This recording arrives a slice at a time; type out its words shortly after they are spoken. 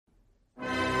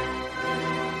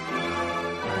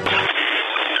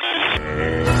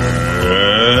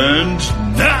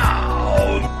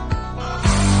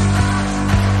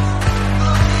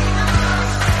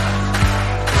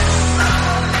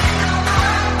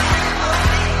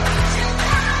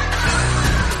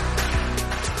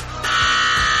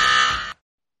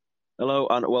Hello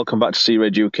and welcome back to Sea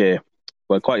Red UK,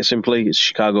 where quite simply it's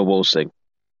Chicago Bulls thing.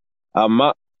 I'm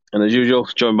Matt, and as usual,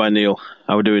 joined by Neil.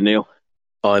 How are we doing, Neil?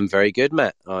 I'm very good,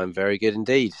 Matt. I'm very good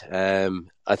indeed.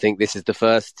 I think this is the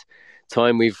first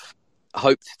time we've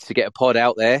hoped to get a pod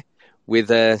out there with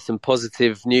some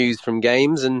positive news from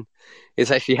games, and it's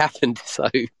actually happened. So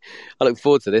I look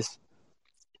forward to this.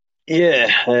 Yeah,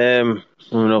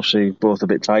 we're obviously both a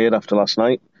bit tired after last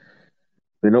night.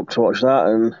 Been up to watch that,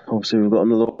 and obviously we've got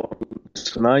another one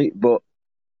tonight, but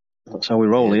that's how we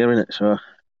roll Yeah, here, isn't it? So,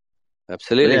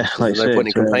 absolutely. yeah, like There's I no say, point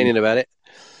in complaining about it.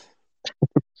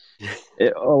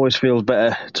 it always feels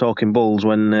better talking Bulls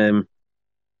when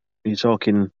you're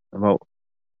talking about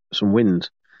some wins.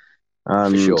 For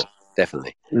And sure,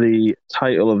 definitely. the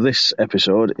title of this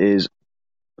episode is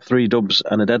Three Dubs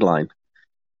and a Deadline.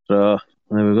 So,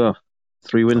 there we go.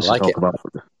 Three I wins to like talk it. about.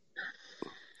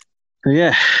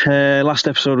 Yeah, last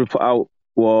episode we put out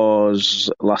was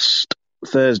last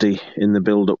Thursday in the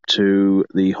build up to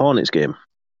the Hornets game.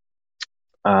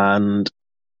 And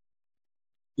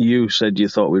you said you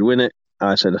thought we'd win it.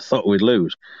 I said I thought we'd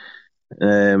lose.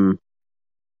 Um,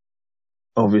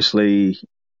 Obviously,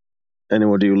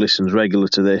 anybody who listens regular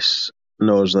to this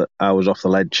knows that I was off the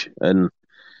ledge and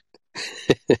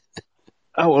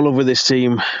out of love with this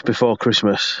team before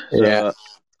Christmas. Yeah,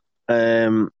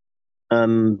 Um,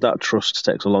 and that trust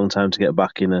takes a long time to get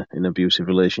back in an abusive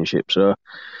relationship. So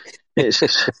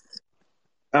it's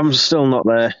I'm still not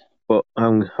there, but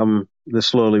I'm they're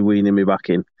slowly weaning me back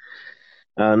in,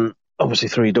 and obviously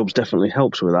three dubs definitely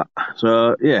helps with that.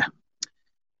 So yeah,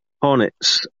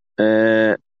 Hornets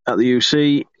at the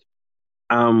UC,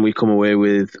 and we come away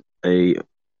with a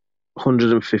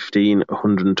 115,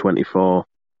 124.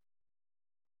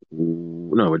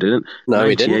 No, we didn't. no,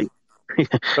 we didn't. 98.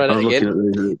 Try I that was looking again. at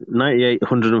the 98,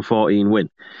 114 win.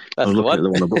 I That's was the looking at one. the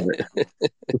one above it.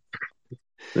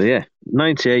 So yeah,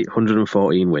 98,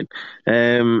 114 win.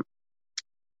 Now,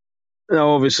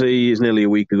 obviously, it's nearly a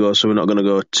week ago, so we're not going to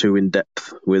go too in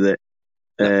depth with it.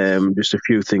 No. Just a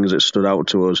few things that stood out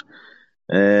to us.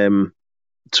 To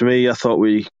me, I thought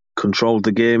we controlled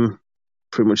the game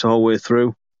pretty much the whole way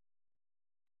through.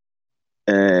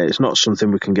 It's not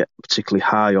something we can get particularly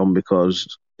high on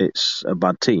because it's a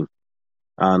bad team,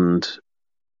 and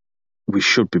we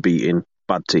should be beating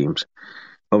bad teams.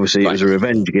 Obviously, it Right. was a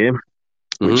revenge game,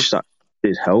 hmm which that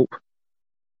did help.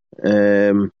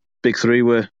 Big three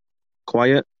were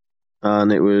quiet,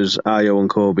 and it was Ayo and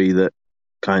Kobe that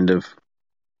kind of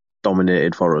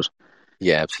dominated for us.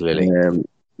 Yeah, absolutely. Um,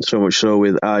 so much so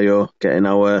with Ayo getting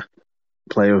our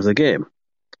player of the game.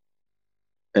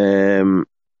 Um,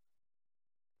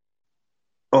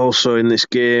 Also in this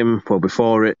game, well,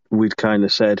 before it, we'd kind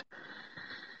of said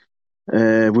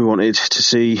we wanted to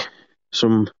see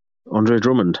some Andre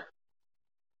Drummond,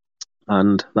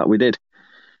 and that we did.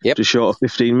 Yep. Just short of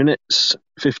 15 minutes,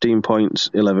 15 points,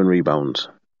 11 rebounds.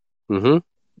 hmm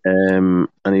And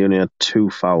he only had two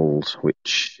fouls,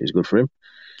 which is good for him.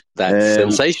 That's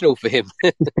Um, sensational for him.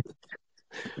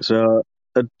 so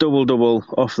a double-double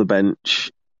off the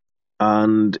bench,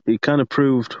 and he kind of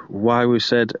proved why we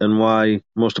said and why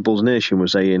most of Bulls Nation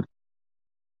was saying,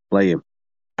 play him.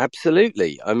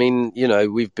 Absolutely. I mean,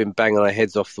 we've been banging our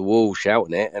heads off the wall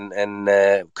shouting it and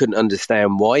couldn't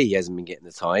understand why he hasn't been getting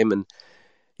the time. And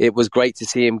it was great to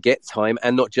see him get time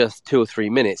and not just 2 or 3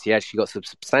 minutes. He actually got some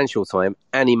substantial time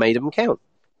and he made them count.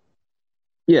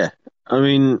 Yeah, I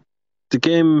mean, the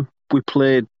game we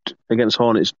played against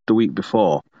Hornets the week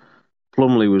before,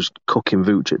 Plumlee was cooking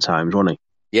Vooch at times, wasn't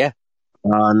Yeah, he?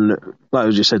 And like I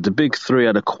just said, the big three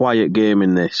had a quiet game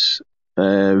in this.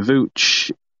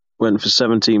 Vooch went for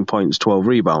 17 points, 12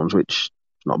 rebounds, which is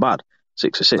not bad,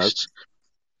 6 no, assists.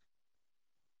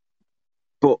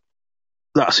 But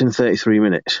that's in 33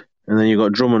 minutes. And then you've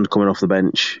got Drummond coming off the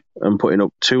bench and putting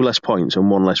up two less points and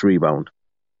one less rebound.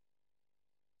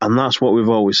 And that's what we've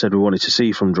always said we wanted to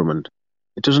see from Drummond.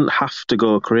 It doesn't have to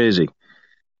go crazy.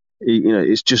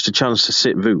 It's just a chance to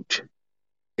sit Vooch and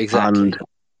exactly.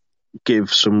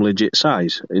 give some legit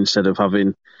size instead of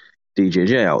having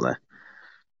DJJ out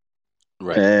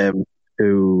Right. there,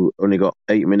 who only got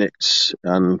 8 minutes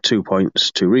and 2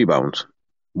 points, two rebounds,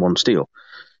 one steal.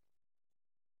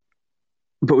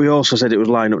 But we also said it was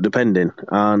line-up depending,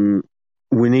 and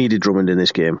we needed Drummond in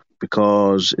this game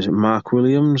because is it Mark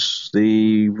Williams,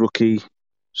 the rookie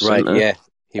Right. centre? Yeah.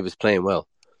 He was playing well.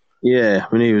 Yeah,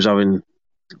 when he was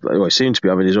he seemed to be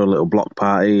having his own little block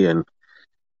party, and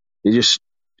he just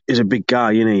is a big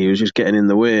guy, he was just getting in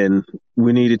the way, and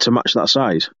we needed to match that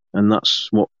size, and that's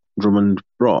what Drummond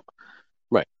brought.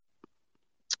 Right.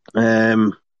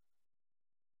 Obviously,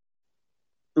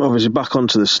 obviously back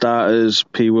onto the starters.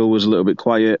 P. Will was a little bit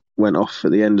quiet, went off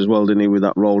at the end as well, didn't he, with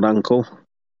that rolled ankle?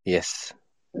 Yes.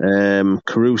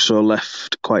 Caruso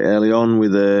left quite early on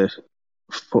with a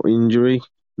foot injury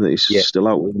that he's still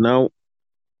out with now.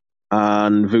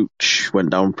 And Vooch went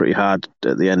down pretty hard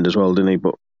at the end as well, didn't he?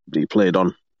 But he played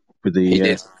on with the... He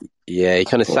did. Yeah, he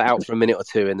kind of sat out for a minute or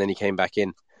two and then he came back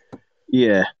in.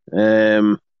 Yeah.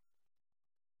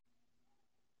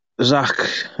 Zach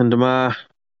and DeMar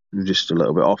were just a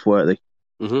little bit off, weren't they?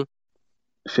 Mm-hmm.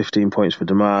 15 points for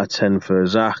DeMar, 10 for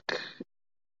Zach.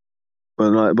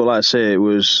 But like I say,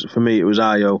 for me, it was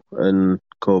Ayo and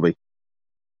Kobe.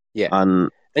 Yeah. And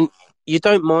you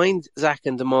don't mind Zach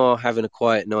and DeMar having a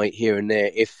quiet night here and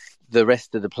there if the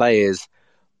rest of the players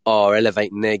are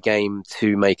elevating their game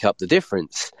to make up the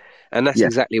difference. And that's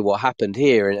exactly what happened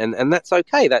here. And that's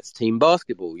okay. That's team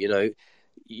basketball. You know,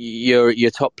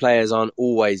 your top players aren't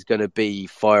always going to be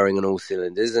firing on all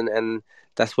cylinders. And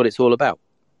that's what it's all about.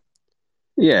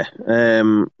 Yeah.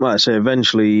 Like I say,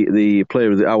 eventually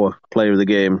our player of the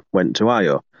game went to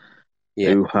Ayo,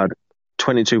 who had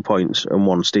 22 points and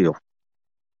 1 steal.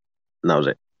 And that was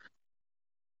it.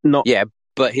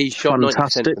 But he shot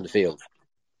fantastic. 90% from the field.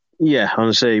 Yeah, I'm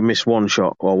going to say he missed 1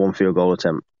 shot or 1 field goal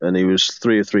attempt, and he was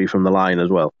 3 of 3 from the line as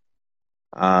well.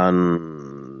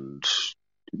 And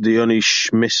the only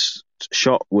missed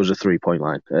shot was a 3-point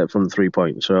line from the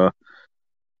 3-point. So,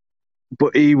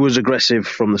 but he was aggressive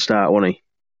from the start, wasn't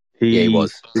he? He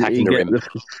was attacking the rim. Was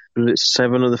it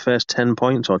 7 of the first 10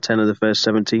 points or 10 of the first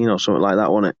 17 or something like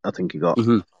that, wasn't it? I think he got.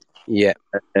 Mm-hmm. Yeah.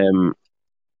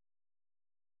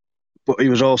 But he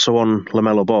was also on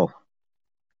LaMelo Ball.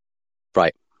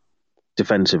 Right.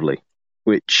 Defensively,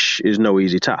 which is no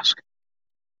easy task.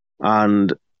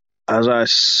 And as I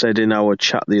said in our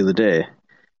chat the other day,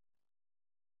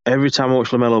 every time I watch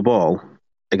LaMelo Ball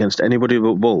against anybody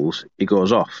but Bulls, he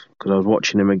goes off. Because I was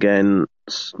watching him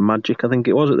against Magic, I think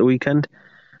it was, at the weekend.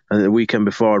 And the weekend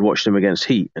before, I'd watched him against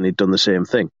Heat, and he'd done the same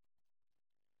thing.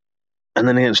 And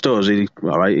then against us, he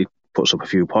puts up a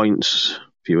few points, a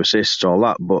few assists, all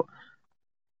that, but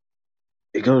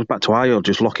he goes back to Ayo,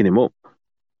 just locking him up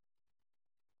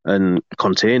and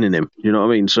containing him. You know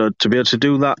what I mean? So to be able to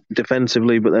do that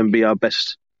defensively, but then be our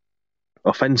best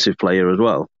offensive player as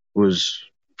well, was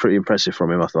pretty impressive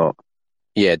from him, I thought.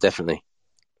 Yeah, definitely.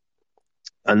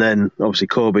 And then, obviously,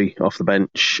 Kobe off the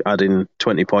bench, adding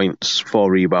 20 points, 4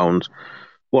 rebounds,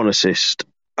 1 assist,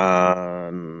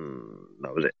 and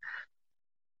that was it.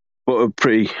 But a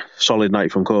pretty solid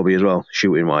night from Kobe as well,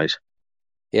 shooting-wise.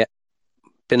 Yeah.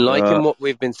 Been liking what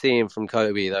we've been seeing from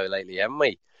Kobe, though, lately, haven't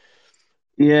we?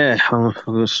 Yeah,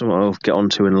 something I'll get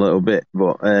onto in a little bit,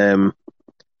 but something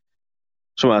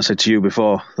I said to you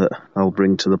before that I'll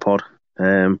bring to the pod.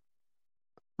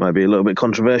 Might be a little bit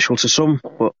controversial to some,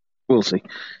 but we'll see.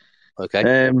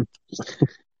 Okay.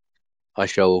 I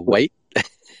shall wait.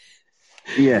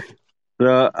 Yeah.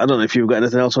 I don't know if you've got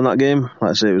anything else on that game.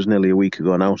 Like I say, it was nearly a week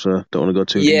ago now, so don't want to go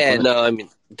too deep on it. No, I mean,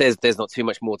 there's not too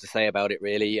much more to say about it,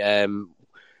 really.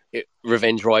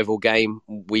 Revenge rival game.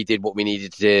 We did what we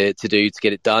needed to do to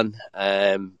get it done.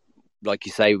 Like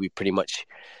you say, we pretty much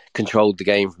controlled the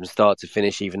game from start to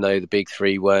finish, even though the big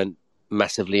three weren't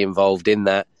massively involved in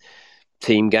that.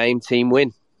 Team game, team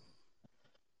win.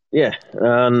 Yeah,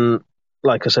 and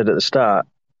like I said at the start,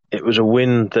 it was a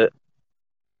win that,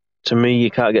 to me, you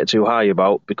can't get too high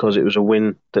about because it was a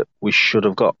win that we should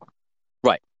have got.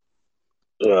 Right.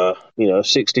 A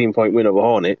 16-point win over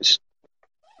Hornets,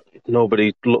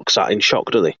 nobody looks at in shock,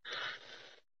 do they?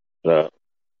 No.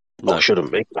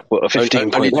 Shouldn't be. But a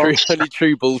 15-point loss. Only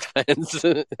true Bulls fans.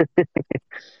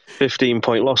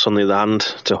 15-point loss, on the other hand,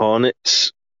 to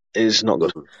Hornets is not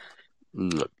good.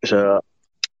 No. So,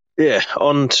 yeah,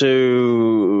 on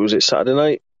to, was it Saturday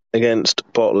night? Against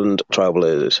Portland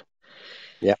Trailblazers.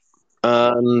 Yeah.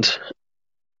 And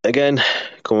again,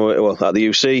 at the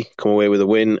UC, come away with a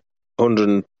win,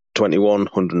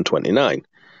 121-129.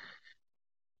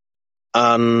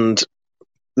 And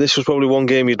this was probably one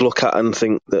game you'd look at and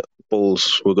think that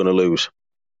Bulls were going to lose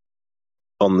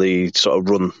on the sort of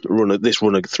run of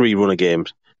 3 runner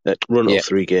games. Run of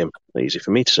 3 games. Easy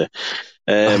for me to say.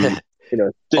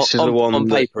 This is the one on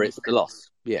paper. It's the loss.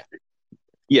 Yeah.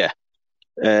 Yeah.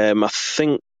 I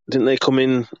think, didn't they come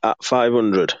in at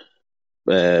 500?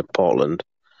 Portland,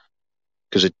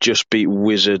 because it just beat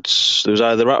Wizards. It was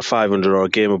either at 500 or a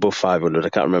game above 500. I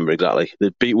can't remember exactly.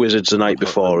 They beat Wizards the night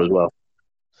before as well.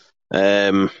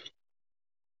 And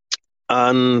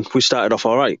we started off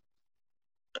all right.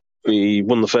 We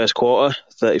won the first quarter,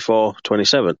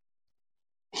 34-27.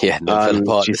 Yeah, fell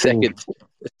apart in the second.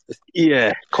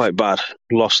 Yeah, quite bad.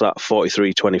 Lost that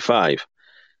 43-25.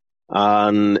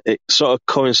 and it sort of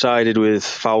coincided with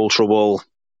foul trouble,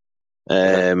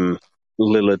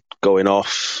 Lillard going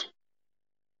off.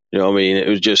 You know what I mean? It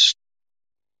was just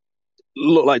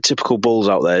looked like typical Bulls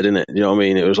out there, didn't it? You know what I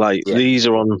mean? It was like Yeah. these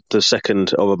are on the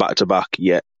second of a back-to-back,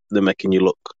 yet they're making you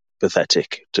look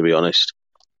pathetic, to be honest.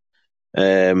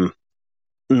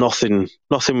 Nothing.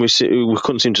 We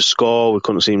couldn't seem to score. We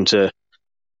couldn't seem to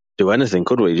do anything,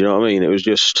 could we? Do you know what I mean? It was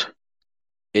just.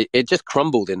 It just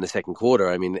crumbled in the second quarter.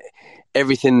 I mean,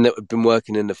 everything that had been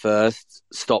working in the first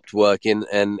stopped working,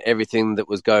 and everything that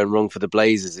was going wrong for the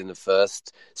Blazers in the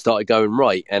first started going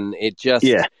right, and it just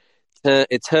Yeah.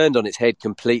 it turned on its head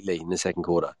completely in the second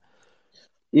quarter.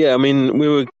 Yeah, I mean, we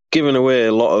were giving away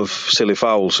a lot of silly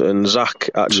fouls, and Zach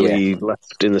actually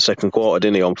left in the second quarter,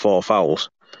 didn't he, on 4 fouls?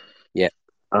 Yeah.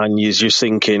 And you're just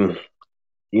thinking,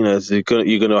 you know, you're going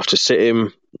to have to sit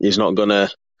him. He's not going to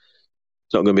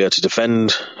be able to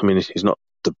defend. I mean, he's not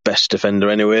the best defender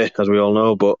anyway, as we all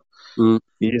know, but you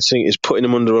just think he's putting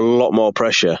him under a lot more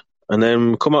pressure. And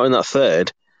then come out in that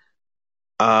third,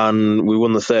 and we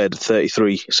won the third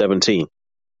 33-17.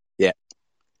 Yeah.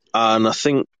 And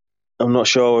I'm not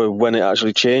sure when it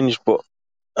actually changed, but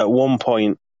at one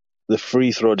point, the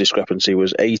free throw discrepancy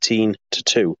was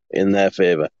 18-2 in their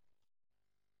favour.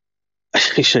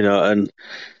 You know, and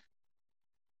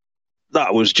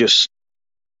that was just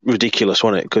ridiculous,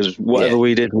 wasn't it? Because whatever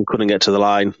we did, we couldn't get to the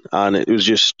line, and it was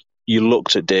just, you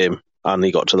looked at Dame and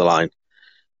he got to the line.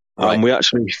 Right. And we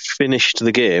actually finished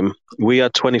the game. We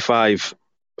had 25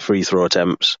 free throw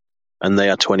attempts, and they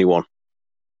had 21.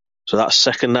 So that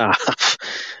second half,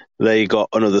 they got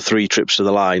another 3 trips to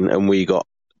the line, and we got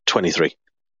 23.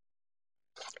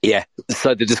 Yeah,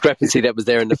 so the discrepancy that was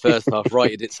there in the first half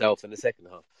righted itself in the second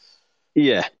half.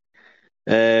 Yeah.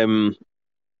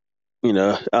 You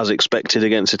know, as expected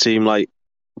against a team like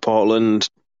Portland,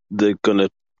 they're going to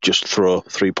just throw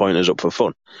 3-pointers up for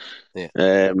fun. Yeah.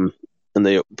 And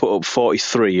they put up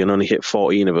 43 and only hit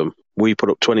 14 of them. We put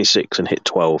up 26 and hit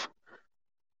 12.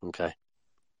 Okay.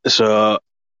 So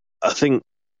I think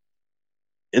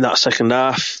in that second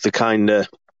half, the kind of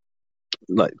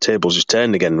like tables just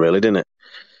turned again, really, didn't it?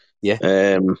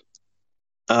 Yeah.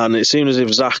 And it seemed as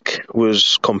if Zach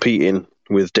was competing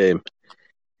with Dame.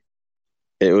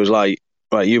 It was like,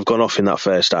 right, you've gone off in that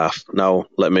first half. Now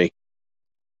let me.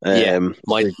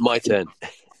 My turn.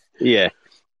 Yeah.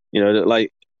 You know,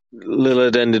 like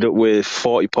Lillard ended up with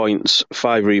 40 points,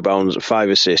 5 rebounds, 5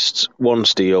 assists, 1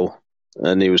 steal,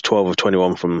 and he was 12 of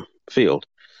 21 from field.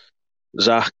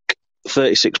 Zach,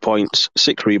 36 points,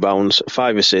 6 rebounds,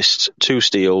 5 assists, 2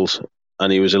 steals,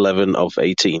 and he was 11 of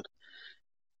 18.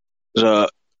 So,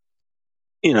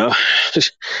 you know,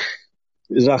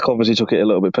 Zach obviously took it a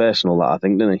little bit personal, that I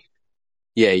think, didn't he?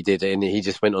 Yeah, he did, and he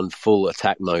just went on full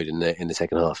attack mode in the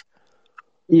second half.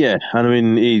 Yeah, and I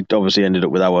mean, he obviously ended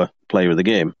up with our player of the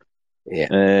game. Yeah.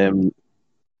 And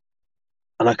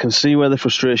I can see where the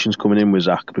frustration's coming in with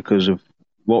Zach because of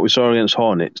what we saw against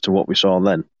Hornets to what we saw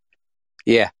then.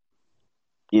 Yeah.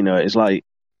 You know, it's like,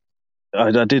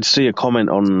 I did see a comment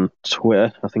on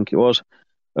Twitter, I think it was,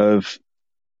 of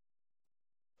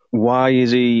why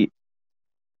is he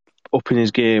upping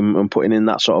his game and putting in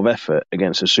that sort of effort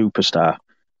against a superstar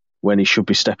when he should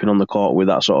be stepping on the court with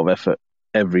that sort of effort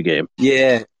every game.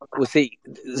 Yeah. Well, see,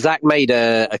 Zach made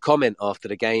a comment after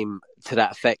the game to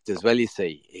that effect as well, you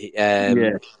see. I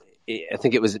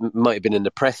think it might have been in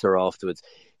the presser afterwards.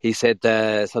 He said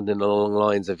something along the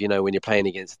lines of, you know, when you're playing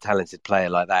against a talented player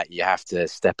like that, you have to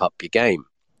step up your game.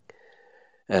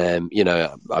 You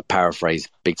know, I paraphrase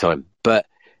big time. But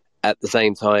at the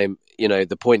same time, you know,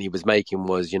 the point he was making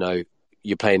was, you know,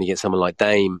 you're playing against someone like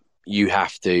Dame, you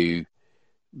have to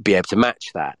be able to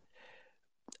match that.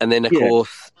 And then, of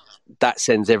course, that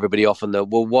sends everybody off on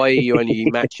why are you only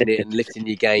matching it and lifting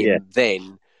your game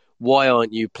then? Why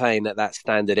aren't you playing at that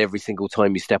standard every single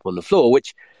time you step on the floor?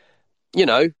 Which, you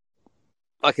know,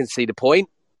 I can see the point.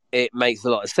 It makes a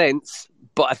lot of sense.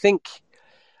 But I think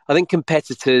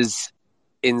competitors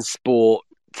in sport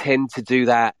tend to do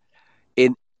that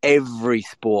in every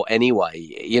sport anyway.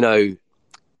 You know,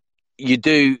 you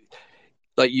do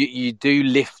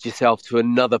lift yourself to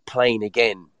another plane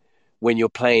again when you're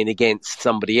playing against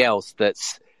somebody else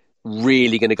that's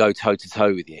really going to go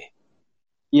toe-to-toe with you.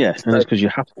 Yeah, and it's because you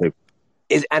have to.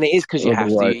 And it is because you have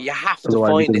to. You have to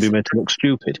find this. Be made to look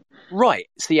stupid. Right.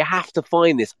 So you have to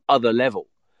find this other level.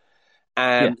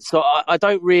 So I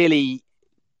don't really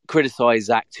criticize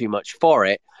Zach too much for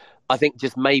it. I think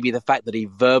just maybe the fact that he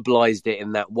verbalized it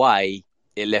in that way,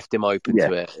 it left him open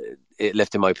to it. It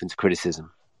left him open to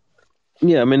criticism.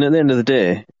 Yeah, I mean, at the end of the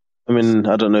day, I mean,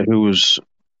 I don't know who was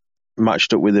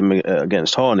matched up with him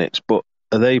against Hornets, but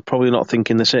are they probably not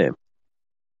thinking the same?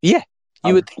 Yeah,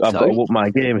 you would think I've got so. to up my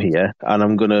game here, and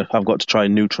I've got to try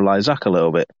and neutralise Zach a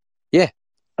little bit. Yeah,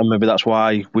 And maybe that's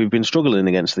why we've been struggling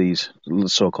against these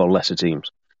so-called lesser teams.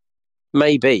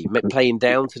 maybe playing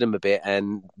down to them a bit,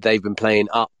 and they've been playing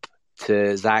up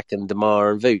to Zach and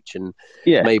Damar and Vooch, and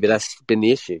Yeah, maybe that's been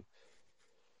the issue.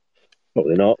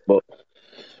 probably not, but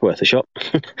worth a shot.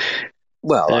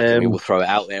 Well, I mean, um, we'll throw it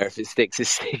out there. If it sticks, it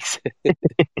sticks.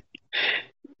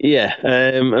 yeah,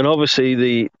 and obviously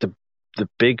the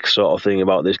big sort of thing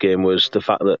about this game was the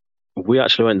fact that we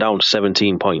actually went down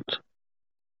 17 points.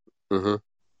 Mm-hmm.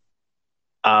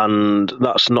 And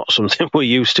that's not something we're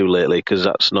used to lately, because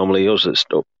that's normally us that's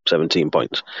up 17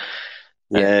 points.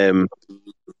 Yeah.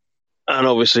 And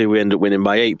obviously we end up winning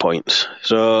by 8 points.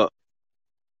 So,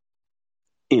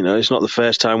 it's not the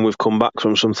first time we've come back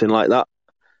from something like that,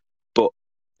 but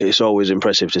it's always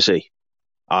impressive to see.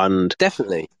 And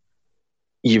Definitely.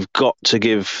 you've got to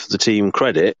give the team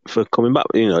credit for coming back.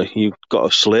 You've got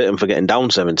to slate them for getting down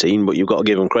 17, but you've got to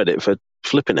give them credit for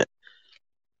flipping it.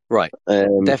 Right.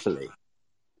 Definitely.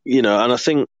 And I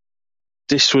think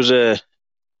this was a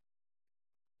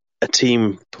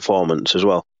team performance as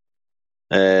well.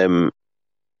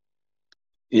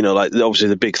 Like obviously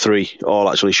the big three all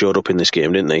actually showed up in this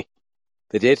game, didn't they?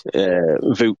 They did.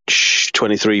 Vooch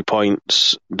 23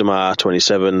 points, Damar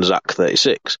 27, Zach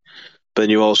 36. But then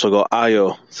you also got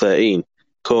Ayo 13,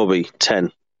 Kobe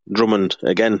 10, Drummond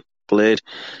again played.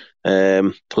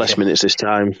 Less minutes this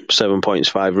time, 7 points,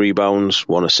 5 rebounds,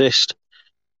 1 assist.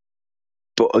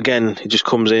 But again, he just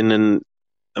comes in, and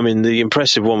I mean the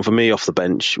impressive one for me off the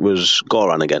bench was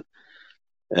Goran again.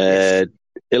 Yes.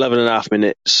 11 and a half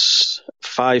minutes,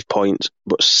 5 points,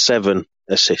 but 7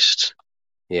 assists.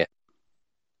 Yeah.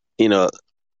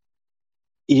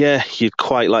 You'd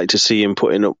quite like to see him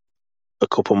putting up a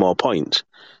couple more points,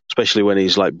 especially when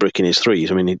he's like bricking his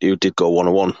threes. I mean, he did go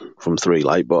 1-1 from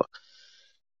 3, but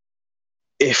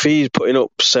if he's putting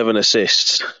up 7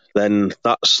 assists, then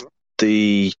that's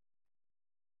the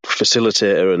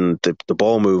facilitator and the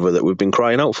ball mover that we've been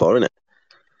crying out for, isn't it?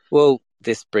 Well,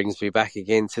 this brings me back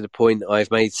again to the point I've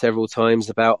made several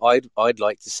times about I'd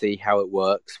like to see how it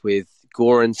works with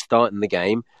Goran starting the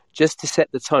game, just to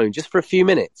set the tone, just for a few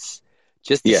minutes,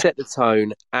 just to set the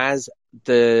tone as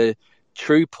the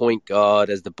true point guard,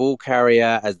 as the ball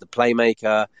carrier, as the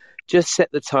playmaker, just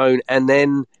set the tone, and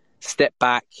then step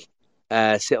back,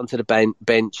 sit onto the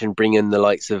bench and bring in the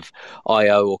likes of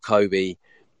Io or Kobe,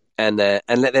 and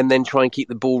let them then try and keep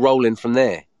the ball rolling from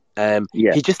there.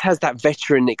 He just has that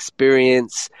veteran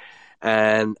experience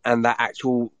and that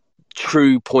actual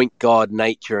true point guard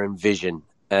nature and vision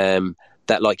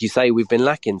that, like you say, we've been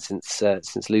lacking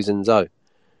since losing Zoe.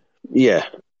 Yeah,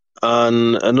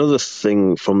 and another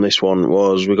thing from this one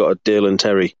was we got a Dalen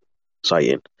Terry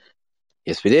sighting.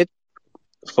 Yes, we did.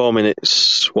 4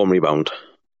 minutes, 1 rebound.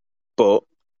 But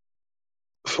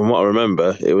from what I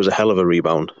remember, it was a hell of a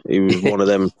rebound. He was one of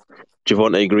them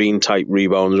Javonte Green type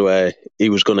rebounds where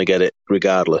he was going to get it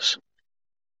regardless.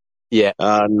 Yeah.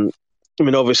 And I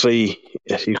mean, obviously,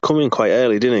 he come in quite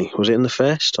early, didn't he? Was it in the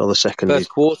first or the second? First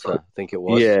quarter, I think it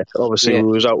was. Yeah, obviously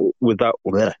we was out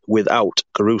without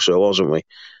Caruso, wasn't we?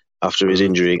 After his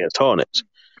injury against Hornets.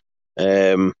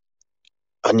 And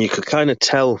you could kind of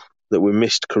tell that we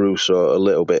missed Caruso a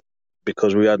little bit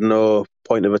because we had no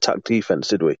point of attack defense,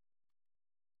 did we?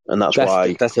 And that's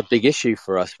why that's a big issue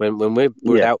for us when we're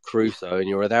without Caruso and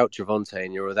you're without Javonte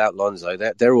and you're without Lonzo.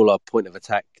 They're all our point of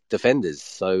attack defenders.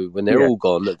 So when they're all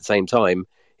gone at the same time,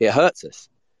 it hurts us.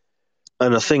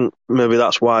 And I think maybe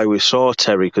that's why we saw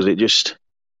Terry, because it just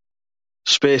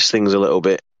spaced things a little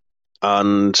bit.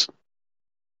 And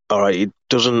all right, he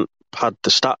doesn't pad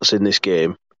the stats in this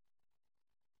game,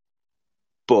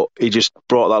 but he just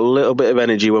brought that little bit of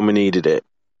energy when we needed it,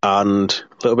 and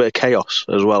a little bit of chaos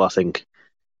as well, I think.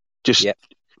 Just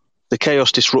the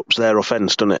chaos disrupts their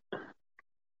offence, doesn't it?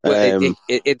 Well,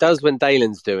 it does when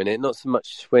Dalen's doing it, not so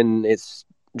much when it's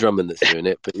Drummond that's doing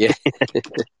it, but yeah.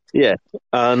 Yeah,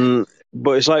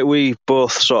 but it's like we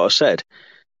both sort of said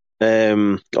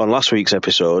on last week's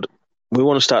episode, we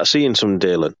want to start seeing some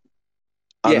Dalen.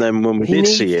 And then when we did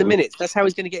see him... the minutes. That's how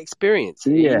he's going to get experience.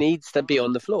 He needs to be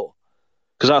on the floor.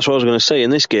 Because that's what I was going to say. In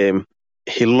this game,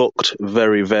 he looked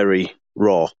very, very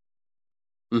raw.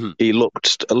 Mm-hmm. He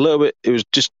looked a little bit... It was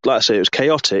just, like I say, it was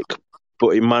chaotic,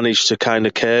 but he managed to kind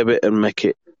of curb it and make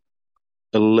it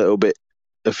a little bit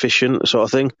efficient sort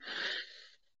of thing.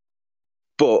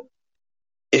 But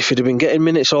if he'd have been getting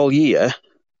minutes all year,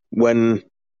 when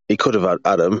he could have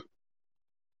had them,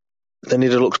 then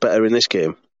he'd have looked better in this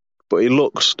game. But he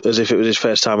looks as if it was his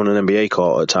first time on an NBA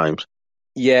court at times.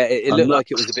 Yeah, it looked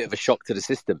like it was a bit of a shock to the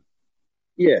system.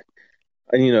 Yeah.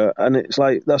 And and it's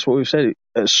like that's what we've said.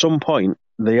 At some point,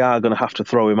 they are going to have to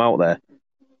throw him out there,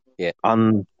 Yeah,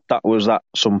 and that was at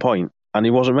some point, and he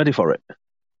wasn't ready for it.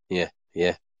 yeah,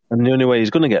 yeah. And the only way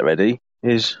he's going to get ready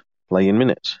is playing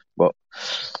minutes. But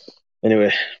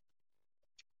anyway,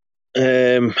 I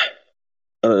don't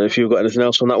know if you've got anything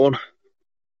else on that one.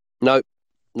 No,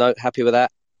 no, happy with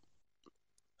that.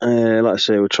 Like I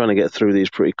say, we're trying to get through these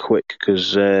pretty quick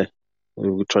because we're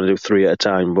trying to do 3 at a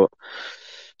time. But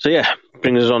so yeah,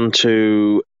 brings us on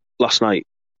to last night,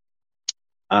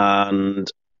 and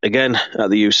again at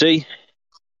the UC,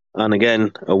 and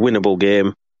again a winnable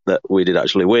game that we did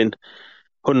actually win,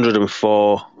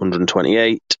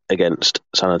 104-128 against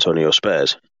San Antonio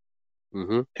Spurs,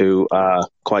 who are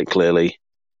quite clearly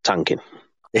tanking.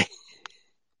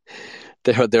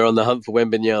 They're on the hunt for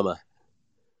Wembanyama.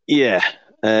 Yeah.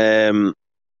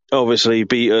 Obviously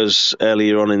beat us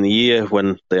earlier on in the year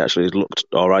when they actually looked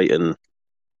all right and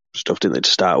stuff, didn't they, to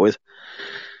start with?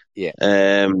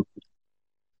 Yeah.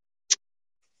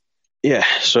 Yeah,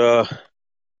 so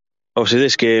obviously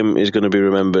this game is going to be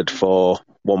remembered for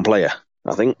one player,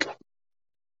 I think.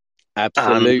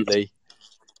 Absolutely. And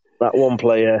that one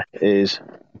player is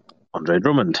Andre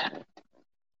Drummond.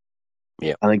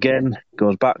 Yeah. And again,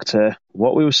 goes back to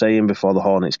what we were saying before the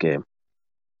Hornets game.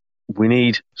 We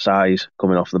need size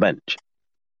coming off the bench.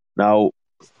 Now,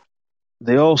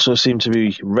 they also seem to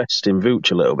be resting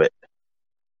Vooch a little bit,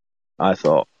 I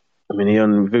thought. I mean,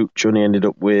 Vooch only ended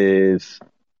up with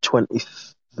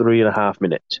 23 and a half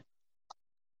minutes.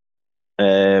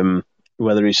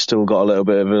 Whether he's still got a little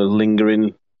bit of a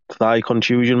lingering thigh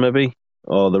contusion, maybe,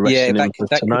 or the resting him for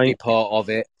that tonight. could be part of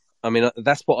it. I mean,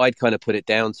 that's what I'd kind of put it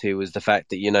down to, was the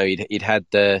fact that he'd had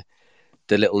the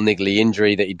little niggly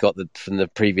injury that he'd got from the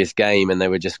previous game, and they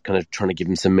were just kind of trying to give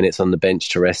him some minutes on the bench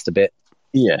to rest a bit.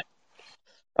 Yeah,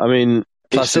 I mean,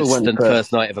 plus it's the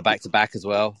first night of a back-to-back as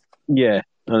well. Yeah,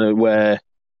 where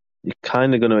you're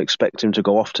kind of going to expect him to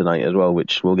go off tonight as well,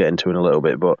 which we'll get into in a little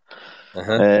bit. But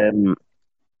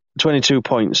 22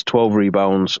 points, 12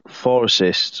 rebounds, 4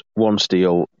 assists, 1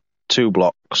 steal, 2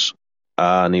 blocks,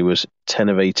 and he was 10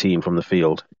 of 18 from the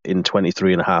field in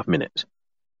 23 and a half minutes.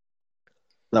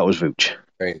 That was Vooch.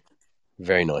 Very,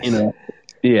 very nice.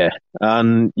 Yeah,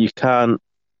 and you can't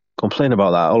complain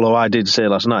about that. Although I did say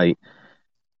last night,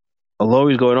 although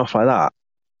he's going off like that,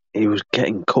 he was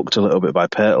getting cooked a little bit by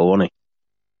Pirtle, wasn't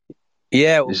he?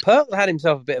 Yeah, well, Pirtle had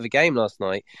himself a bit of a game last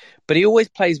night, but he always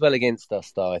plays well against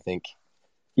us, though, I think.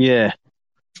 Yeah.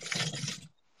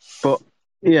 But,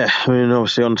 yeah, I mean,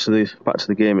 obviously back to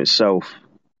the game itself.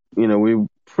 We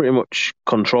pretty much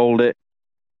controlled it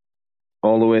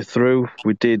all the way through.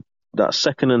 We did that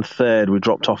second and third, we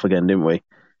dropped off again, didn't we?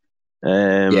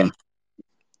 Yeah.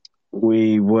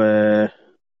 We were...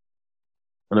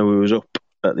 I know we was up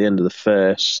at the end of the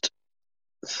first,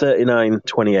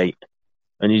 39-28.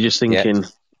 And you're just thinking,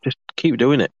 just keep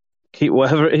doing it. Keep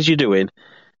whatever it is you're doing,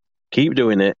 keep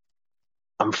doing it,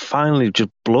 and finally just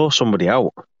blow somebody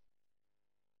out.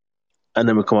 And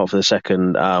then we come out for the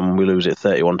second, we lose it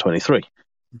 31-23.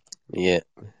 Yeah.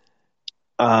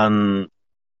 And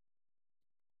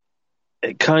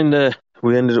it kind of,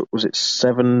 we ended up, was it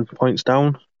 7 points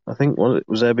down, I think,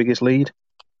 was their biggest lead?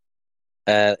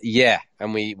 Yeah,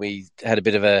 and we had a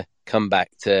bit of a comeback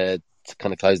to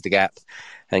kind of close the gap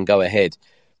and go ahead.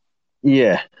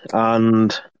 Yeah,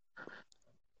 and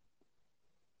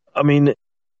I mean,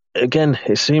 again,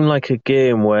 it seemed like a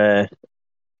game where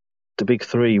the big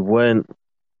three weren't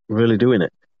really doing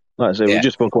it. Like I say, we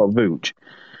just spoke about Vooch,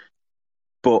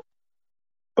 but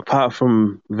apart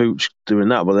from Vooch doing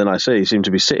that, but then I say he seemed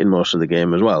to be sitting most of the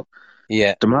game as well.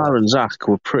 Yeah, DeMar and Zach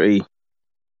were pretty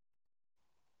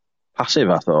passive,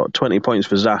 I thought. 20 points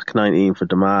for Zach, 19 for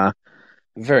DeMar.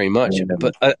 Very much.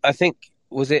 But I think,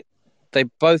 was it, they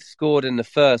both scored in the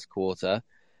first quarter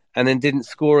and then didn't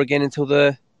score again until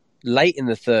late in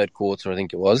the third quarter, I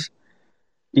think it was.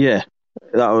 Yeah,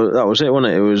 that was it,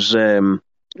 wasn't it? It was,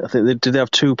 I think, did they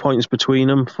have 2 points between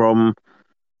them from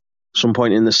some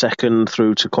point in the second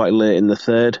through to quite late in the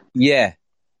third? Yeah.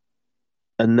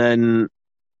 And then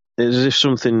it was as if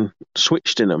something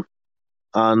switched in them.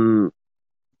 And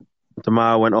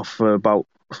DeMar went off for about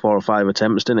 4 or 5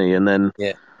 attempts, didn't he? And then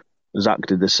Zach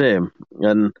did the same.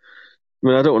 And I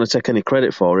mean, I don't want to take any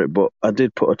credit for it, but I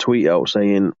did put a tweet out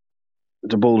saying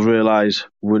the Bulls realise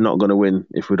we're not going to win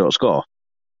if we don't score,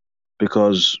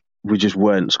 because we just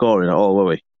weren't scoring at all, were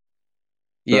we?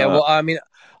 Yeah, well, I mean,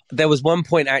 there was one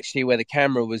point actually where the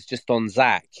camera was just on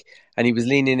Zach and he was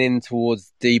leaning in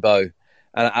towards Debo.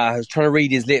 And I was trying to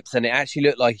read his lips and it actually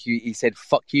looked like he said,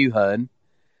 "Fuck you, Hearn."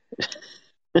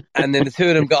 And then the two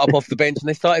of them got up off the bench and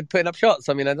they started putting up shots.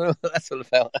 I mean, I don't know what that's all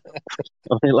about.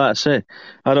 I think, like I say,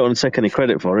 I don't want to take any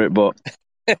credit for it, but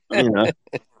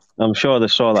I'm sure they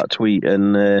saw that tweet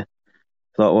and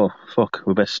thought, well, fuck,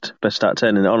 we best start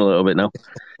turning it on a little bit now.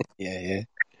 Yeah.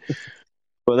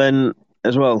 But then,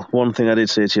 as well, one thing I did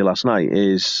say to you last night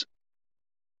is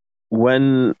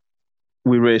when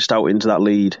we raced out into that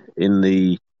lead in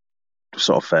the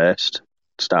sort of first,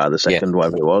 start of the second,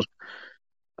 whatever it was,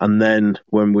 and then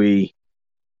when we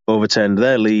overturned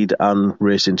their lead and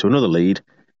raced into another lead,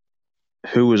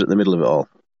 who was at the middle of it all?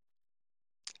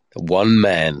 One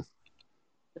man.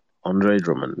 Andre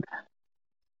Drummond.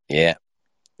 Yeah.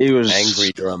 He was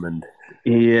angry Drummond.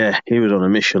 Yeah, he was on a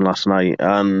mission last night,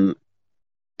 and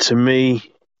to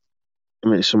me, I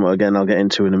mean, it's something again I'll get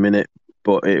into in a minute,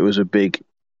 but it was a big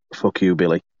fuck you,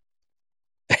 Billy.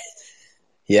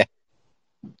 Yeah.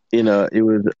 You know, it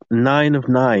was 9 of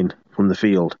 9 from the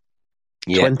field.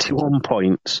 Yeah. 21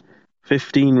 points,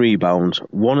 15 rebounds,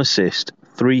 1 assist,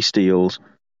 3 steals,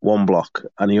 1 block,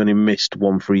 and he only missed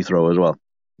 1 free throw as well.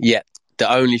 Yeah,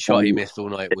 the only shot he missed all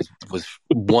night was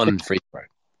 1 free throw.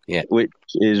 Yeah, which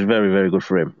is very, very good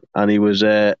for him. And he was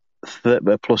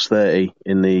plus 30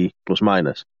 in the plus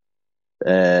minus.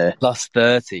 Plus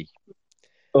 30.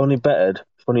 Only bettered,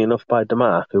 funny enough, by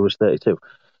DeMar, who was 32.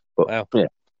 But, wow. Yeah.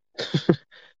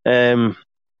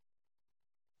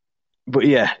 But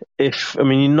yeah,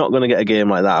 you're not going to get a game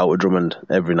like that out of Drummond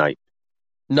every night.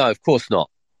 No, of course not.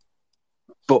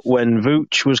 But when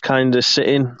Vooch was kind of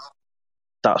sitting,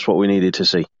 that's what we needed to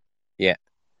see. Yeah.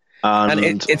 And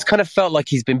it's kind of felt like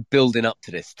he's been building up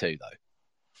to this too, though.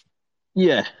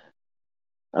 Yeah.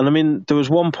 And I mean, there was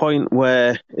one point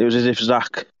where it was as if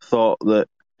Zach thought that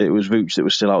it was Vooch that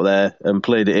was still out there and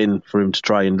played it in for him to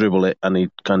try and dribble it, and he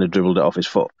kind of dribbled it off his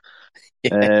foot.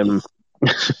 Yeah.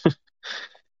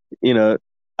 You know,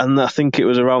 and I think it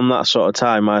was around that sort of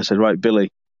time I said, right,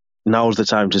 Billy, now's the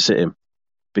time to sit him,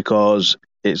 because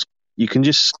you can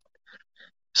just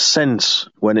sense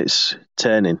when it's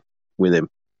turning with him.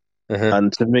 Uh-huh.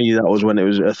 And to me, that was when it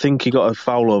was. I think he got a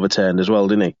foul overturned as well,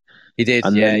 didn't he? He did,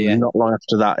 and yeah, then yeah. Not long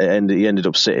after that, he ended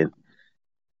up sitting.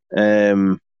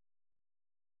 But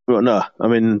no, I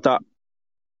mean that.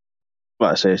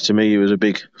 Like I say, to me, it was a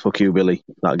big fuck you, Billy,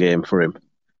 that game for him.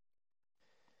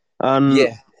 And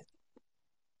yeah,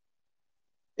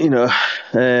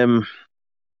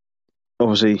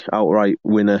 obviously outright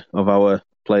winner of our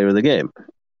player of the game.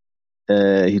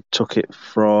 He took it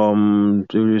from,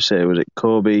 who did you say, was it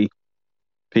Kobe,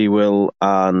 P. Will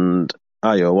and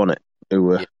Ayo, wasn't it? Who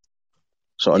were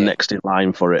sort of next in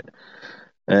line for it.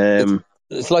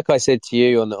 It's like I said to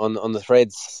you on the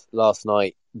threads last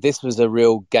night, this was a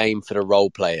real game for the role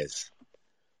players.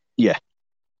 Yeah.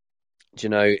 Do you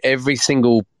know, every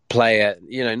single player,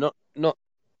 not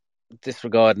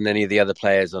disregarding any of the other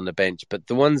players on the bench, but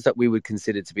the ones that we would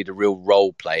consider to be the real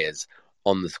role players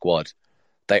on the squad,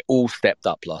 they all stepped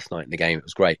up last night in the game. It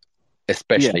was great,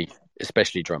 especially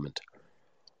Drummond.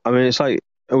 I mean, it's like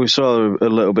we saw a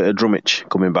little bit of Drummich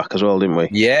coming back as well, didn't we?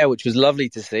 Yeah, which was lovely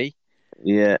to see.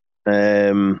 Yeah.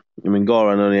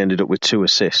 Goran only ended up with 2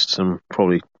 assists. I'm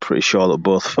probably pretty sure that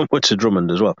both of them were to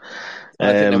Drummond as well.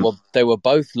 I think they were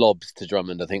both lobs to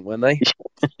Drummond, I think, weren't they?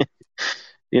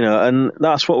 And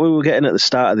that's what we were getting at the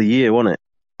start of the year, wasn't it?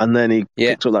 And then he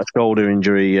picked up that shoulder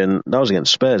injury, and that was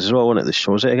against Spurs as well, wasn't it?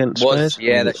 Was it against Spurs?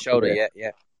 Yeah, that shoulder,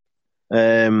 yeah.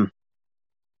 And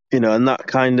that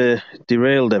kind of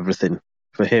derailed everything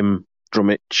for him,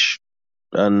 Drummich,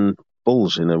 and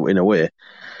Bulls in a way.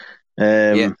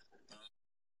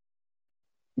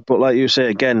 But like you say,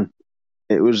 again,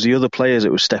 it was the other players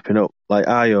that were stepping up, like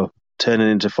Ayo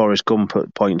turning into Forrest Gump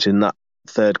at points in that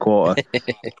third quarter.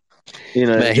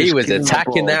 Man, he was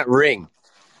attacking that ring.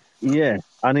 Yeah,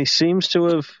 and he seems to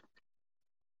have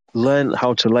learned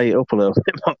how to lay it up a little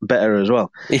bit better as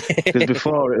well. Because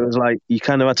before it was like you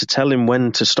kind of had to tell him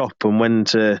when to stop and when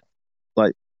to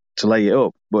lay it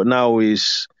up. But now he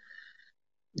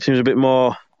seems a bit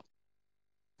more,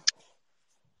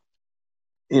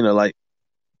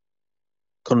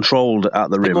 controlled at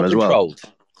the rim as well.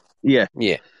 Yeah.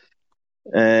 Yeah.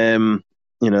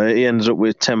 He ends up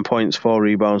with 10 points, 4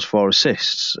 rebounds, 4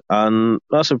 assists. And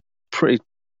that's a pretty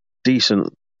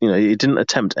decent, he didn't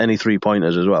attempt any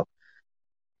 3-pointers as well.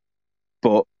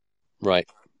 But right,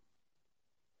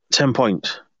 10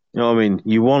 points. You know what I mean?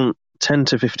 You want 10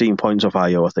 to 15 points off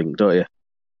Ayo, I think, don't you?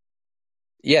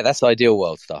 Yeah, that's ideal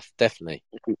world stuff, definitely.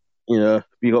 You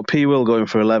got P. Will going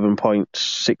for 11 points,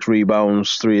 6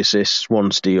 rebounds, 3 assists,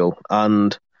 1 steal.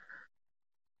 And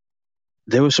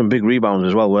there were some big rebounds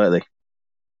as well, weren't they?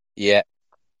 Yeah,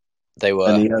 they were.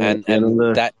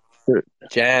 And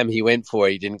jam he went for.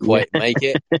 He didn't quite make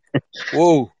it.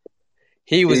 Whoa.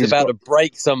 He was about to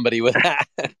break somebody with that.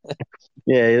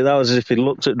 Yeah, that was as if he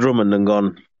looked at Drummond and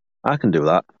gone, I can do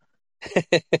that.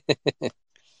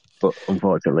 But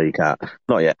unfortunately, he can't.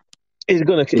 Not yet. He's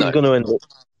going to end up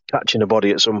catching a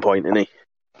body at some point, isn't he?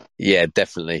 Yeah,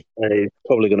 definitely. And he's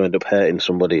probably going to end up hurting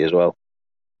somebody as well.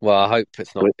 Well, I hope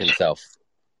it's not himself.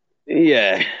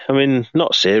 Yeah, I mean,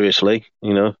 not seriously,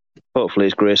 Hopefully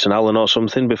it's Grayson Allen or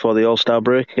something before the All-Star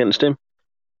break against him.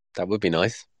 That would be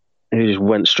nice. He just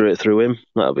went straight through him.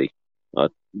 I'd be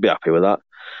happy with that.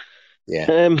 Yeah.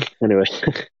 Anyway,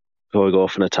 before we go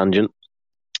off on a tangent.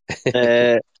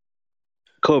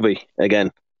 Kobe,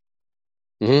 again.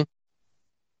 Mm-hmm.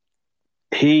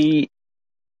 He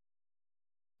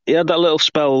had that little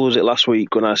spell, was it last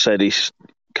week, when I said he's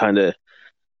kind of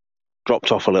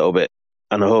dropped off a little bit,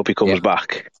 and I hope he comes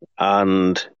back.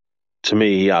 And to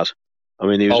me, he has. I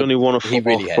mean, he was only 1 of 4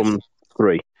 from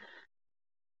 3.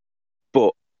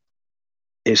 But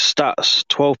his stats,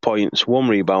 12 points, 1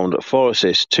 rebound, 4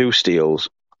 assists, 2 steals.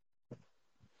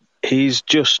 He's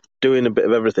just doing a bit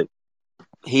of everything.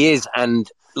 He is, and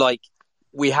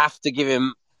we have to give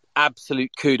him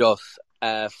absolute kudos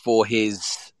for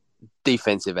his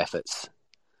defensive efforts.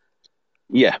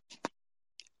 Yeah.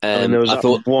 And there was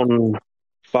one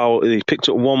foul. He picked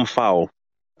up 1 foul,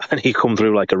 and he come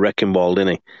through like a wrecking ball,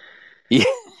 didn't he? Yeah.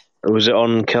 Was it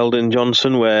on Keldon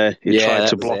Johnson where he tried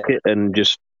to block it and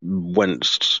just went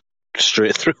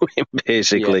straight through him,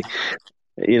 basically?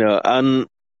 Yeah. And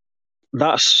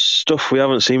that's stuff we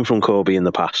haven't seen from Kobe in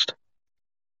the past.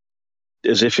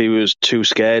 As if he was too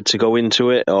scared to go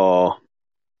into it, or,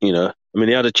 I mean,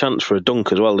 he had a chance for a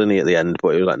dunk as well, didn't he, at the end?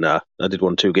 But he was like, nah, I did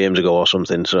one 2 games ago or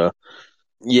something, so...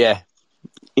 Yeah.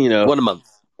 1 a month.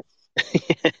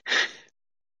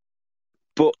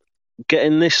 But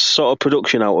getting this sort of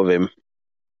production out of him,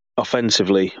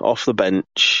 offensively, off the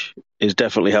bench, is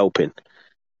definitely helping.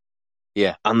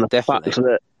 Yeah, and the fact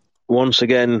that, once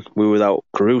again, we're without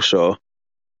Caruso,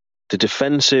 the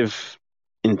defensive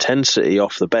intensity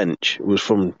off the bench was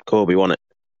from Kobe, wasn't it?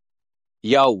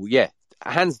 Yeah,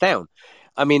 hands down.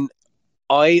 I mean,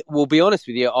 I will be honest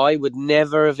with you, I would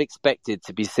never have expected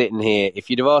to be sitting here, if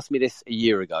you'd have asked me this a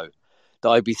year ago, that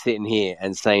I'd be sitting here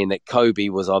and saying that Kobe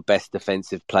was our best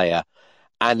defensive player.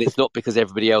 And it's not because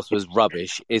everybody else was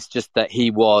rubbish. It's just that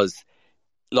he was,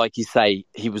 like you say,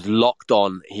 he was locked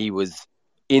on. He was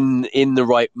in the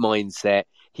right mindset.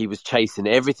 He was chasing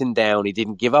everything down. He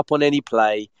didn't give up on any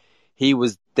play. He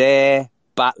was there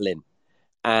battling.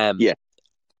 Yeah.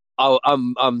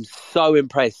 I'm so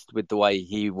impressed with the way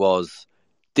he was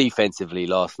defensively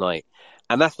last night.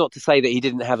 And that's not to say that he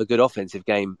didn't have a good offensive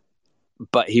game,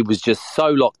 but he was just so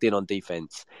locked in on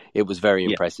defense. It was very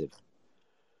impressive.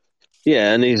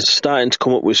 Yeah, and he's starting to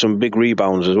come up with some big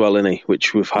rebounds as well, isn't he?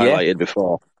 Which we've highlighted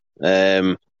before.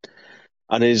 And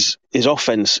his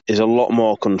offense is a lot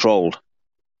more controlled.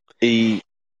 The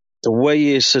way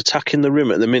he's attacking the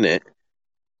rim at the minute,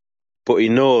 but he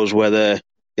knows whether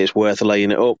it's worth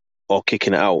laying it up or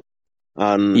kicking it out.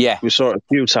 And we saw it a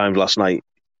few times last night.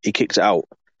 He kicked it out.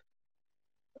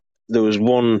 There was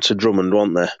one to Drummond,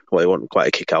 wasn't there? Well, it wasn't quite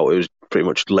a kick out. It was pretty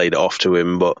much laid it off to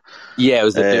him. But it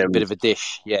was a bit of a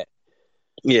dish. Yeah.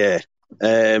 Yeah.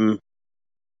 And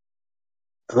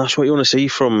that's what you want to see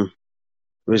from...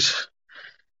 He's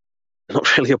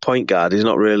not really a point guard. He's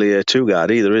not really a 2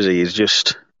 guard either, is he? He's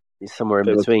somewhere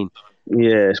in between.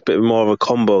 It's a bit more of a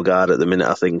combo guard at the minute,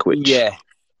 I think, which...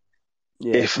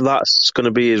 If that's going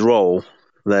to be his role,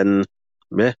 then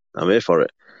I'm here for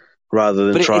it.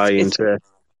 Rather than trying to...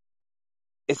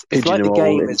 It's like the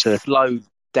game has slowed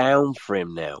down for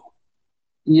him now.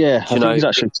 Yeah, I think he's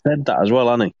actually said that as well,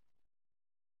 hasn't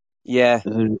he? Yeah.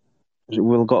 Is it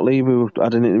Will Gottlieb who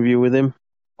had an interview with him,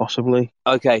 possibly?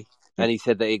 Okay, and he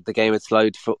said that the game had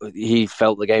slowed. He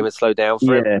felt the game had slowed down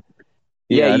for him.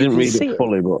 Yeah, I didn't read it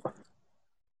fully, but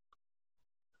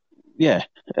yeah,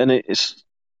 and it's...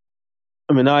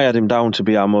 I mean, I had him down to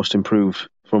be our most improved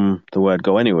from the word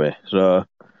go anyway, so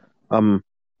I'm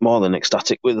more than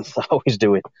ecstatic with how he's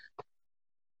doing.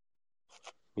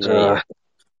 Yeah.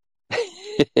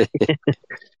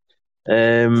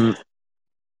 I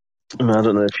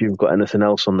don't know if you've got anything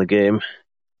else on the game.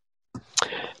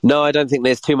 No, I don't think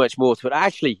there's too much more to it.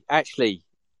 Actually,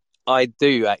 I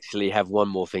do actually have one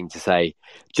more thing to say.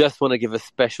 Just want to give a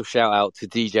special shout out to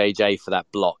DJJ for that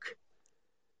block.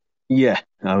 Yeah,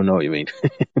 I know what you mean.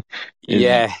 Sort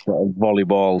of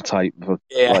volleyball type.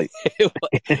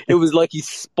 It was like he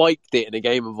spiked it in a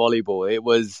game of volleyball. It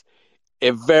was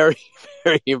a very,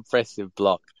 very impressive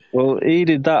block. Well, he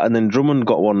did that, and then Drummond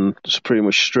got one pretty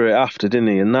much straight after, didn't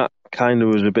he? And that kind of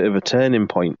was a bit of a turning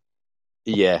point.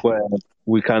 Yeah. where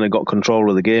we kind of got control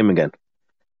of the game again.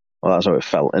 Well, that's how it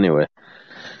felt anyway.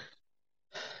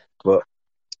 But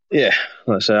yeah,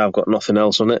 like I say, I've got nothing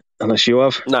else on it unless you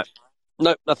have. No,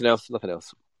 nothing else. Nothing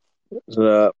else.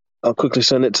 So I'll quickly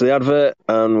send it to the advert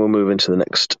and we'll move into the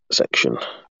next section.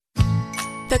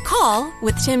 The Call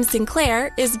with Tim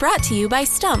Sinclair is brought to you by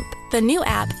Stump, the new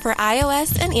app for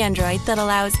iOS and Android that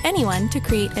allows anyone to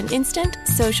create an instant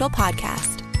social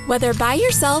podcast. Whether by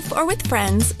yourself or with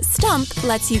friends, Stump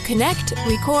lets you connect,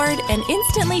 record, and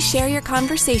instantly share your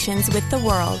conversations with the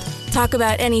world. Talk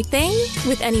about anything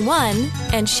with anyone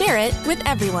and share it with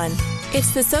everyone.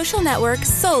 It's the social network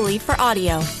solely for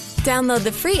audio. Download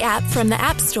the free app from the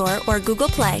App Store or Google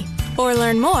Play, or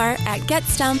learn more at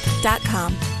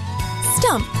getstump.com.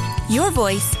 Stump, your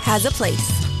voice has a place.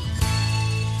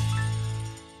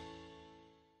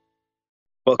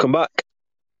 Welcome back.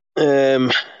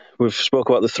 We've spoke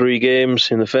about the 3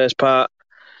 games in the first part,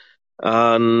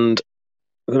 and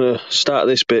we're going to start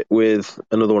this bit with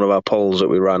another one of our polls that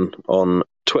we ran on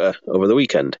Twitter over the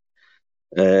weekend.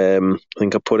 I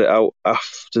think I put it out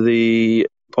after the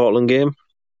Portland game.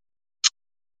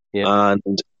 Yeah.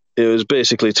 And it was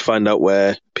basically to find out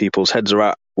where people's heads are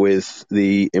at with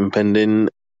the impending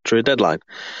trade deadline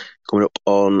coming up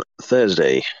on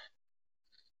Thursday.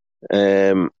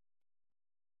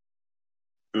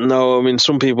 No, I mean,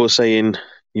 some people are saying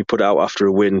you put it out after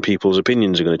a win, people's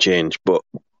opinions are going to change, but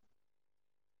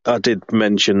I did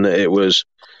mention that it was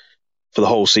for the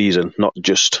whole season, not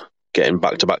just getting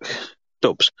back-to-back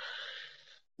dubs.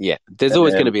 Yeah, there's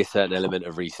always going to be a certain element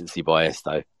of recency bias,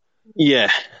 though.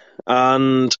 Yeah,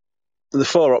 and the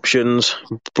 4 options: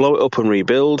 blow it up and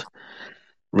rebuild,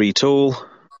 retool,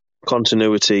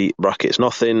 continuity, brackets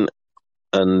nothing,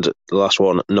 and the last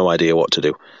one, no idea what to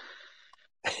do.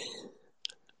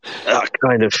 That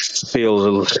kind of feels a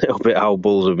little bit how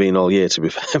Bulls have been all year, to be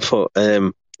fair. But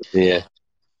yeah.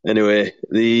 Anyway,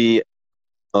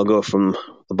 I'll go from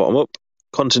the bottom up.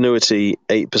 Continuity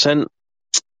 8%,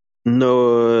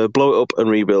 no blow it up and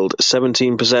rebuild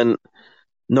 17%,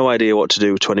 no idea what to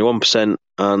do 21%,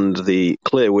 and the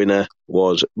clear winner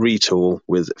was retool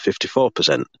with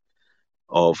 54%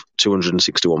 of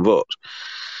 261 votes.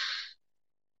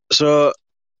 So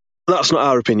that's not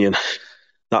our opinion.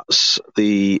 That's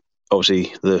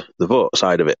obviously the vote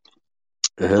side of it.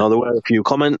 Uh-huh. Now, there were a few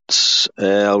comments.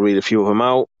 I'll read a few of them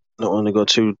out. Don't want to go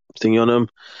too thingy on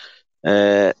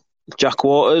them. Jack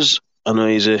Waters, I know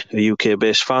he's a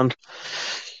UK-based fan.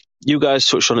 You guys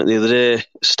touched on it the other day.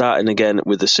 Starting again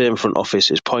with the same front office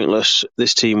is pointless.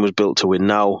 This team was built to win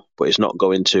now, but it's not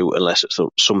going to unless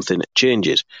something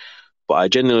changes. But I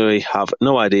genuinely have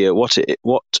no idea what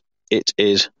it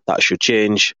is that should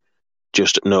change.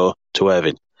 Just no to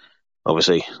Irving.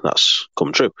 Obviously, that's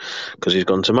come true because he's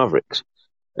gone to Mavericks.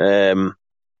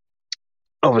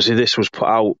 Obviously, this was put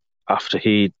out after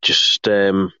he just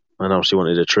and obviously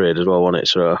wanted a trade as well, wasn't it?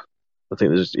 So I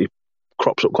think he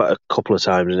crops up quite a couple of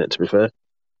times in it, to be fair.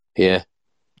 Yeah.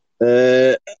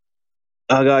 Our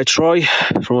guy Troy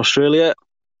from Australia,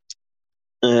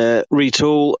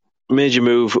 retool, major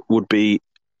move would be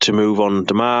to move on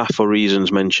DeMar for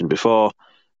reasons mentioned before,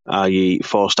 i.e.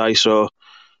 forced ISO,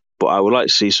 but I would like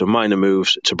to see some minor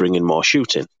moves to bring in more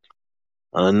shooting.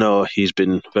 And I know he's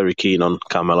been very keen on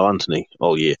Carmelo Anthony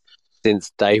all year.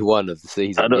 Since day one of the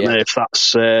season. I don't know if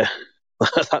that's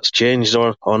that's changed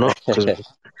or not.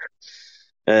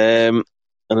 And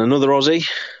another Aussie,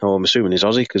 I'm assuming he's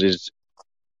Aussie because his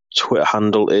Twitter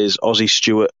handle is Aussie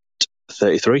Stewart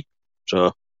 33.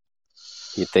 So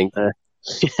you'd think.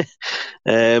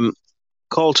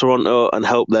 Call Toronto and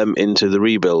help them into the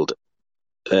rebuild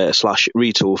 /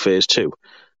 retool phase 2.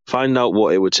 Find out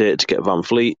what it would take to get Van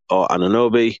Fleet or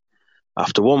Anunoby.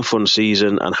 After one fun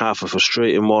season and half a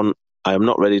frustrating one, I am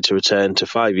not ready to return to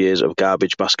 5 years of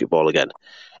garbage basketball again.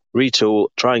 Retool,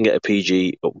 try and get a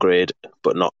PG upgrade,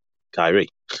 but not Kyrie.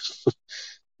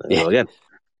 There you go again.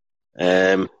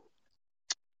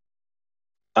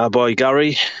 Our boy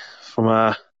Gary from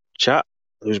our chat,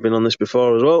 who's been on this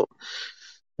before as well.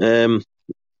 A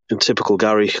typical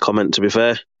Gary comment, to be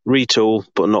fair. Retool,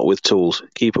 but not with tools.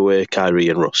 Keep away Kyrie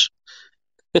and Russ.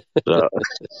 So,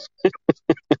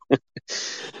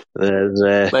 there's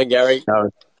Man, Gary.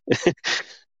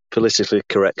 Politically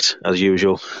correct, as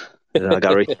usual.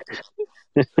 Gary.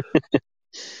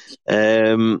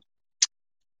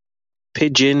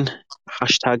 Pigeon,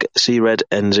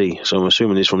 #CRedNZ. So I'm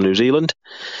assuming he's from New Zealand.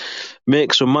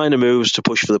 Make some minor moves to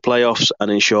push for the playoffs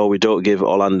and ensure we don't give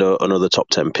Orlando another top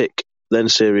 10 pick. Then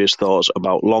serious thoughts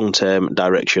about long-term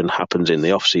direction happens in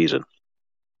the off-season.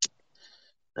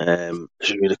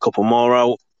 Should read a couple more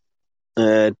out.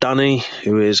 Danny,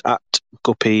 who is at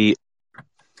Guppy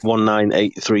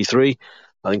 19833.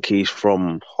 I think he's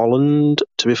from Holland,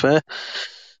 to be fair.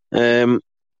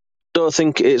 Don't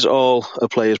think it's all a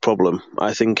player's problem.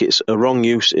 I think it's a wrong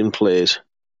use in plays.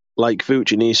 Like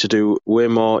Vucci needs to do way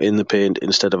more in the paint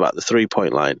instead of at the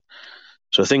 3-point line.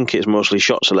 So I think it's mostly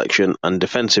shot selection, and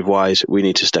defensive-wise, we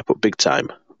need to step up big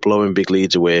time. Blowing big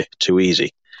leads away too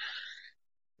easy.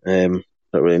 Don't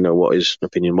really know what his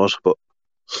opinion was, but...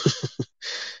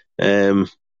 and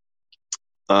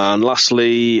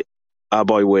lastly, our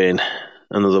boy Wayne,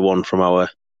 another one from our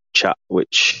chat,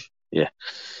 which, yeah.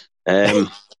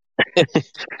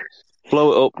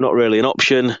 Blow it up, not really an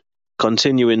option.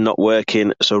 Continuing not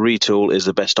working, so retool is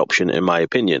the best option in my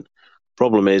opinion.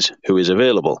 Problem is, who is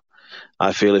available?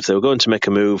 I feel if they were going to make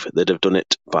a move, they'd have done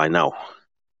it by now.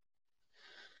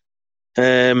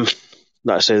 Like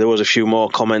I say, there was a few more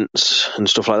comments and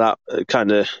stuff like that. It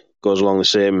kind of goes along the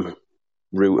same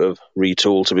route of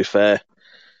retool, to be fair.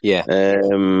 Yeah.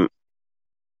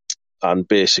 And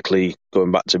basically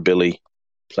going back to Billy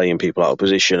playing people out of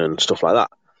position and stuff like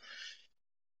that.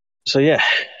 So yeah,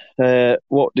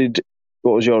 what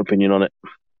was your opinion on it?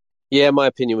 Yeah, my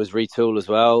opinion was retool as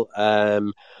well.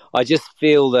 I just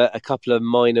feel that a couple of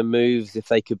minor moves, if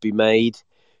they could be made,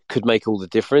 could make all the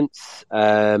difference.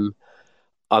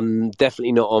 I'm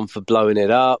definitely not on for blowing it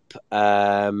up.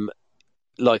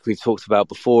 Like we've talked about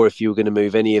before, if you were going to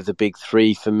move any of the big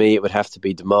three, for me, it would have to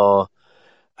be DeMar.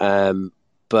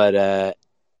 But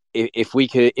if we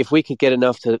could get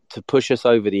enough to push us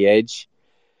over the edge,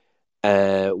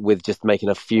 with just making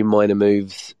a few minor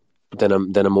moves, then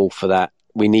I'm all for that.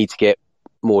 We need to get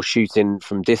more shooting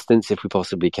from distance if we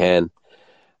possibly can.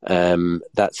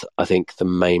 That's, I think, the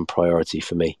main priority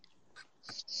for me.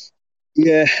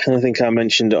 Yeah, and I think I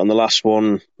mentioned it on the last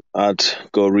one. I'd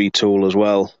go retool as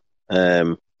well.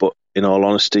 But in all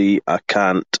honesty, I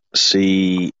can't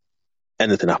see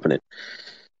anything happening.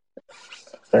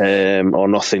 Or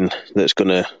nothing that's going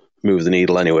to move the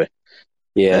needle anyway.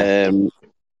 Yeah.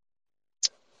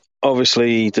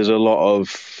 Obviously, there's a lot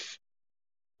of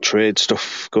trade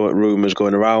stuff, rumours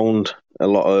going around. A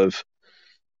lot of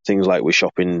things like we're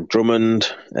shopping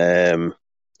Drummond,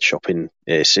 shopping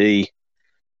AC.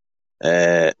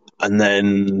 And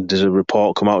then there's a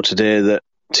report come out today that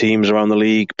teams around the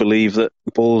league believe that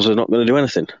Bulls are not going to do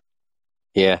anything.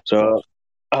 Yeah. So,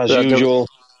 as usual,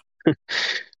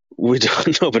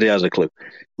 nobody has a clue.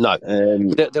 No.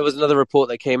 There was another report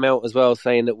that came out as well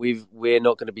saying that we're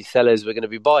not going to be sellers, we're going to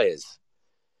be buyers.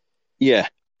 Yeah.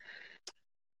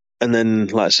 And then,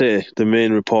 like I say, the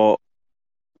main report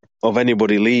of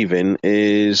anybody leaving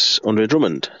is Andre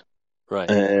Drummond. Right.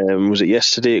 Was it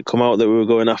yesterday it come out that we were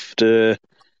going after,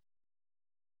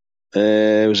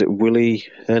 was it Willie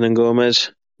Hernan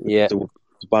Gomez? Yeah. The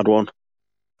bad one.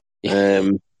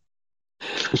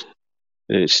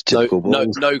 It's typical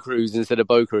Bulls. No Cruz instead of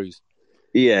Bo Cruz.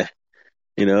 Yeah.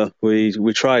 You know,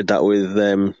 we tried that with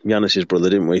Giannis's brother,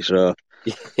 didn't we? So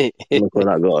look where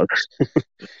that got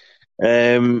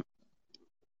us.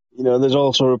 You know, there's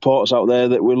also reports out there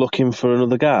that we're looking for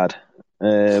another guard.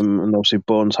 And obviously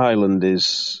Bones Highland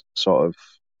is sort of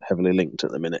heavily linked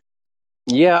at the minute.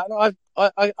 Yeah,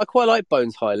 I quite like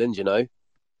Bones Highland, you know.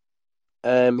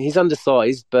 He's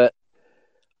undersized, but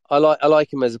I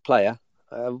like him as a player.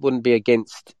 I wouldn't be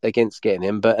against getting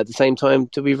him, but at the same time,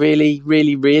 do we really,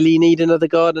 really, really need another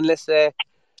guard unless they're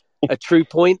a true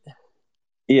point?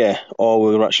 Yeah, or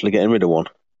we're actually getting rid of one.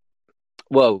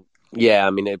 Well, yeah, I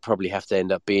mean, it'd probably have to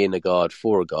end up being a guard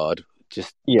for a guard.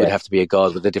 Just would have to be a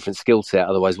guard with a different skill set.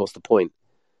 Otherwise, what's the point?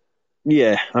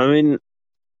 Yeah, I mean,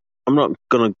 I'm not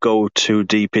going to go too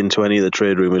deep into any of the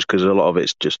trade rumours because a lot of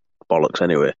it's just bollocks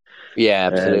anyway. Yeah,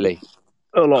 absolutely.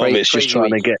 A lot of it's just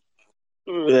trying to get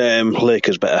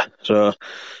Lakers better. So,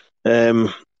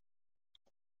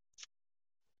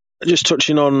 just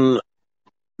touching on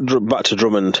back to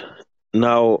Drummond.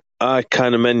 Now, I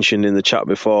kind of mentioned in the chat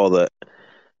before that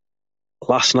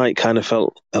last night kind of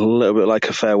felt a little bit like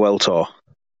a farewell tour.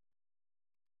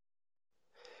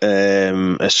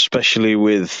 Especially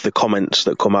with the comments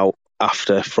that come out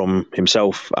after from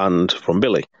himself and from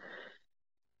Billy.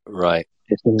 Right.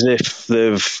 It's as if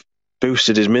they've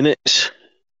boosted his minutes,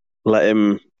 let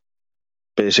him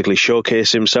basically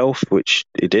showcase himself, which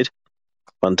he did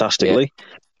fantastically.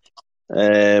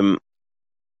 Yeah.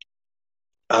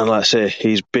 And like I say,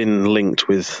 he's been linked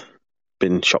with,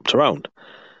 been shopped around.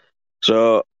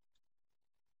 So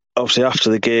obviously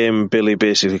after the game, Billy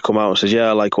basically come out and says, yeah,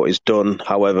 I like what he's done.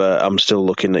 However, I'm still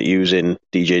looking at using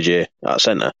DJJ at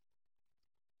centre.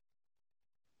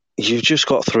 You've just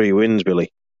got 3 wins,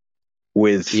 Billy,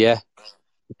 with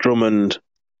Drummond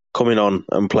coming on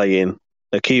and playing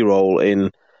a key role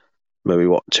in maybe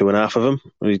 2.5 of them.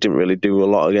 He didn't really do a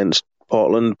lot against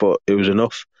Portland, but it was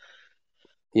enough.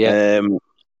 Yeah.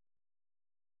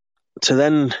 To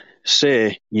then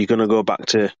say you're going to go back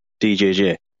to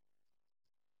DJJ,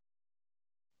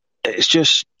 it's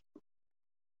just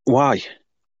why?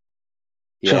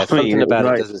 Yeah, I mean? something about it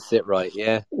Like, doesn't sit right,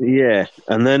 yeah. yeah,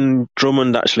 and then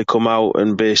Drummond actually come out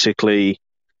and basically,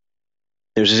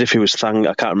 it was as if he was I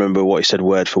can't remember what he said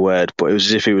word for word, but it was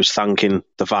as if he was thanking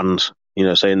the fans,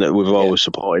 saying that we've always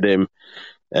supported him,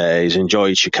 he's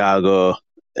enjoyed Chicago,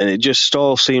 and it just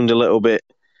all seemed a little bit,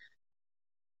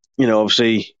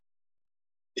 obviously,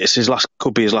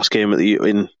 could be his last game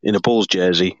in a Bulls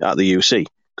jersey at the UC,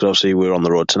 because obviously we're on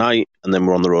the road tonight, and then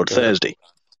we're on the road Thursday,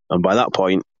 and by that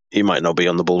point, he might not be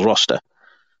on the Bulls roster.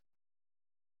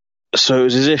 So it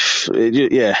was as if,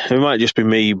 it might just be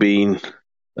me being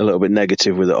a little bit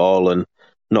negative with it all and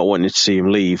not wanting to see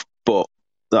him leave, but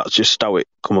that's just how it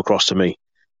come across to me.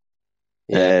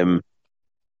 Yeah.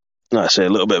 Like I say, a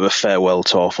little bit of a farewell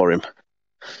tour for him.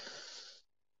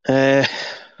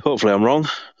 Hopefully I'm wrong,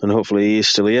 and hopefully he is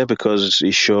still here because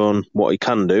he's shown what he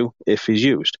can do if he's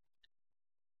used.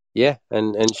 Yeah,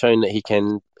 and shown that he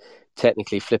can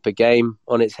technically flip a game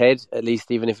on its head, at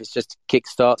least even if it's just to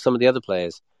kickstart some of the other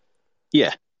players.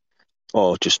 Yeah,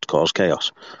 or just cause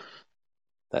chaos.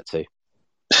 That too.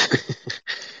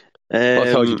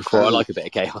 I've told you before, I like a bit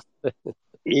of chaos.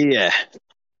 Yeah.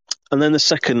 And then the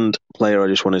second player I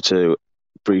just wanted to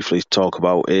briefly talk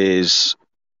about is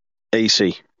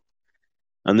AC.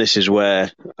 And this is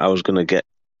where I was going to get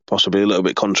possibly a little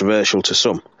bit controversial to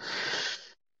some.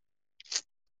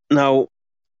 Now,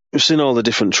 we've seen all the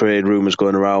different trade rumours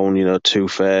going around, two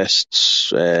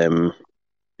firsts,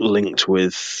 linked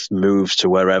with moves to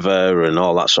wherever and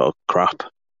all that sort of crap.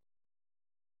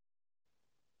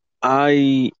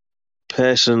 I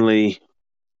personally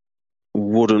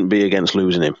wouldn't be against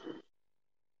losing him.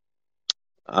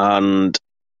 And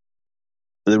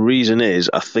the reason is,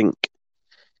 I think,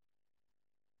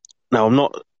 now I'm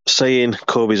not saying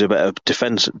Kobe's a better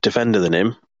defender than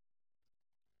him,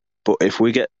 but if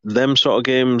we get them sort of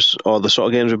games, or the sort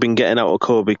of games we've been getting out of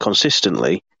Kobe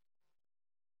consistently,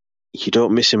 you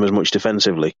don't miss him as much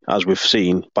defensively, as we've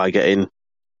seen by getting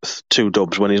 2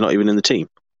 dubs when he's not even in the team.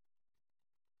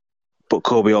 But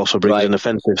Kobe also brings an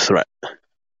offensive threat.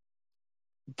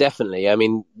 Definitely. I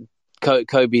mean,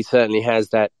 Kobe certainly has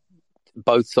that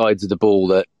both sides of the ball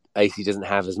that AC doesn't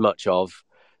have as much of,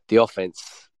 the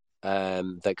offense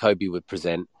that Kobe would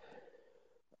present.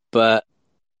 But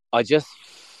I don't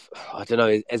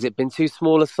know, has it been too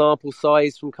small a sample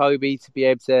size from Kobe to be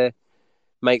able to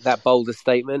make that bolder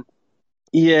statement?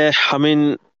 Yeah, I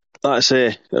mean, like I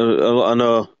say, I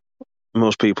know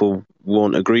most people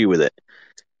won't agree with it.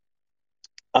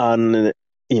 And,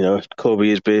 Kobe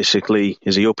is basically,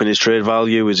 is he upping his trade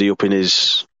value? Is he upping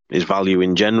his value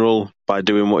in general by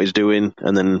doing what he's doing,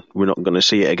 and then we're not going to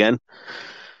see it again?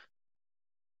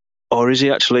 Or is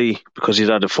he actually, because he's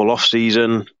had a full off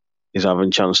season, he's having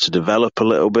a chance to develop a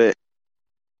little bit,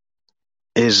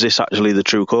 is this actually the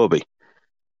true Kobe?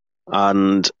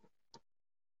 And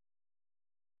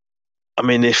I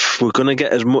mean, if we're going to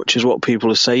get as much as what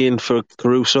people are saying for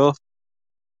Caruso,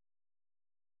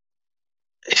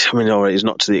 I mean, all right, he's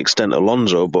not to the extent of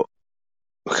Lonzo, but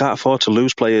we can't afford to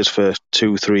lose players for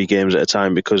 2-3 games at a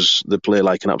time because they play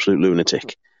like an absolute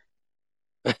lunatic.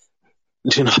 Do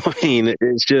you know what I mean?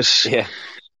 It's just... Yeah.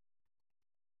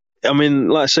 I mean,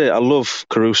 like I say, I love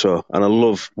Caruso and I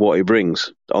love what he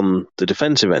brings on the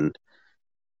defensive end.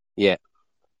 Yeah.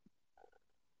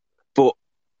 But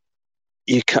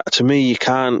to me, you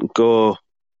can't go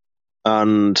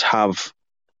and have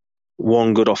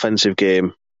one good offensive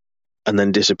game and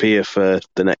then disappear for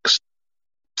the next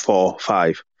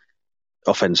 4-5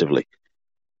 offensively.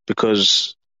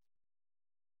 Because,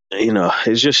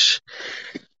 it's just...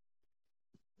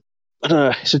 I don't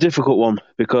know, it's a difficult one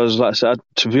because, like I said,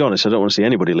 to be honest, I don't want to see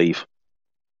anybody leave.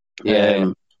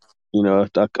 Yeah.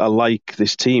 I like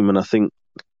this team, and I think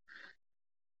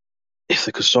if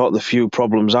they could sort the few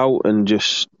problems out and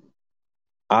just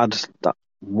add that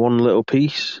one little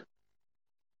piece,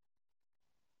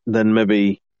 then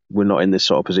maybe we're not in this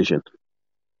sort of position.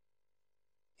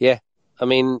 Yeah. I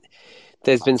mean,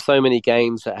 there's been so many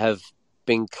games that have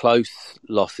been close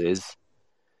losses.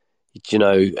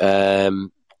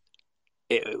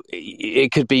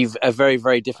 It could be a very,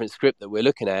 very different script that we're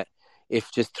looking at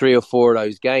if just 3 or 4 of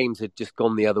those games had just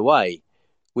gone the other way,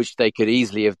 which they could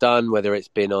easily have done, whether it's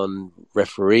been on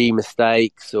referee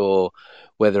mistakes or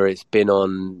whether it's been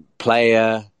on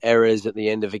player errors at the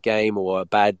end of a game or a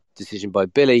bad decision by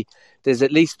Billy. There's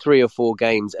at least 3 or 4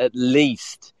 games, at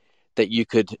least, that you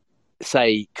could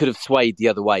say, could have swayed the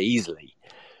other way easily.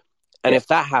 And if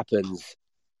that happens,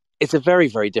 it's a very,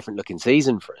 very different looking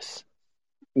season for us.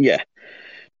 Yeah.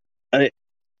 And it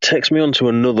takes me on to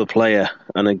another player,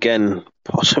 and again,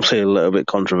 possibly a little bit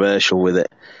controversial with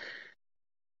it.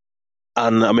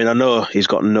 And I mean, I know he's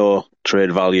got no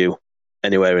trade value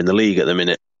anywhere in the league at the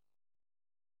minute,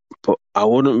 but I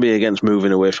wouldn't be against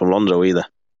moving away from Lonzo either.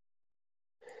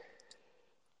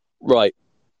 Right.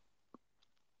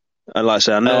 And like I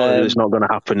say, I know it's not going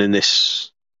to happen in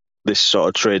this sort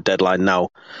of trade deadline now.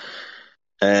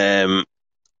 And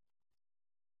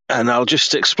I'll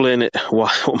just explain it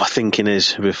what my thinking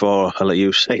is before I let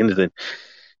you say anything.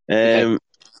 Okay.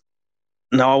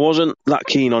 Now, I wasn't that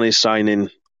keen on his signing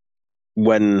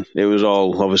when it was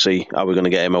all, obviously, are we going to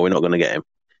get him or we're not going to get him?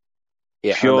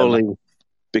 Yeah, purely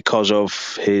because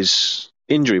of his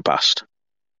injury past.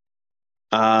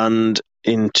 And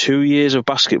in 2 years of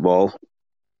basketball,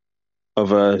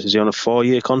 is he on a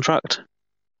 4-year contract?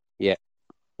 Yeah.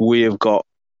 We have got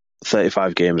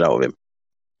 35 games out of him.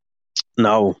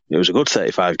 Now, it was a good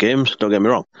 35 games, don't get me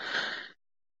wrong.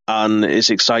 And it's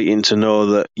exciting to know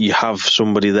that you have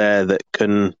somebody there that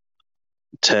can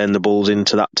turn the Bulls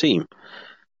into that team.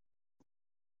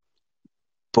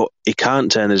 But he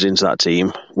can't turn us into that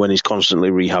team when he's constantly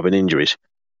rehabbing injuries.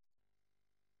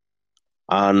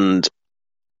 And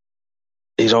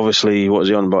he's obviously, what is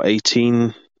he on, about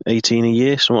 18 a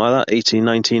year, something like that, 18,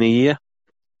 19 a year?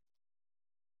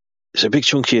 It's a big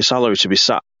chunk of your salary to be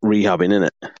sat rehabbing, isn't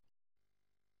it?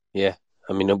 Yeah.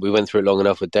 I mean, we went through it long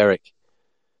enough with Derek.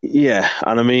 Yeah,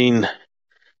 and I mean,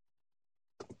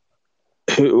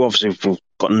 obviously we've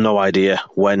got no idea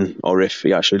when or if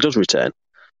he actually does return.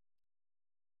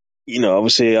 You know,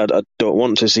 obviously I don't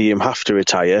want to see him have to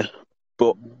retire,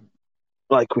 but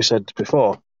like we said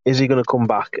before, is he going to come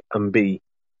back and be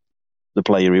the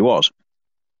player he was?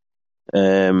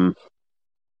 You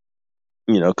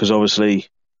know, because obviously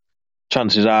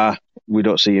chances are we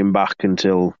don't see him back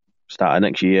until start of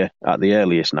next year at the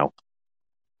earliest now.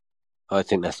 I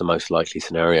think that's the most likely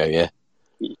scenario, yeah.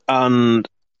 And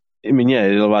I mean, yeah,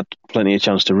 he'll have had plenty of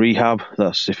chance to rehab.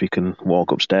 That's if he can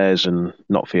walk upstairs and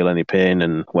not feel any pain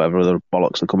and whatever other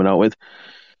bollocks they're coming out with.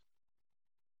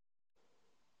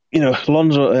 You know,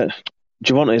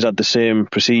 Javonte's had the same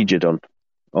procedure done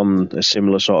on a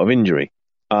similar sort of injury.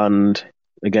 And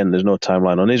again, there's no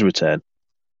timeline on his return.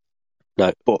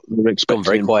 No. But they're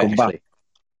expecting him to come back.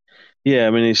 Yeah,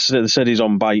 I mean, they said he's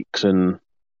on bikes, but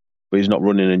he's not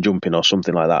running and jumping or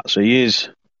something like that. So he is,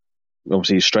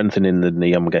 obviously, he's strengthening the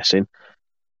knee, I'm guessing.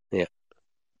 Yeah.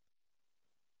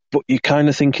 But you're kind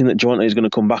of thinking that Javonte is going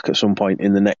to come back at some point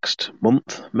in the next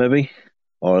month, maybe,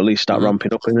 or at least start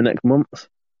ramping up in the next month.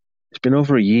 It's been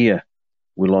over a year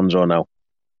with Lonzo now.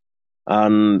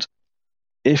 And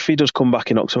if he does come back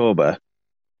in October,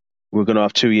 we're going to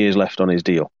have 2 years left on his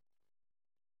deal.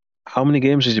 How many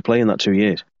games does he play in that 2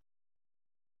 years?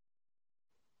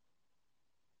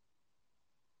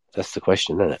 That's the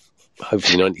question, isn't it?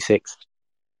 Hopefully 96.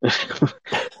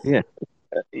 Yeah.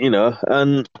 You know,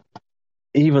 and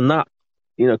even that,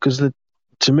 you know, because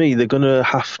to me, they're going to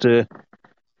have to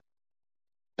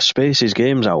space his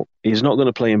games out. He's not going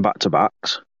to play in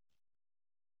back-to-backs.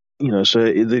 You know, so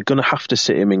they're going to have to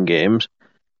sit him in games.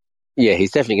 Yeah,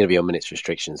 he's definitely going to be on minutes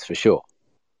restrictions for sure.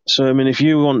 So, I mean, if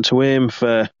you want to aim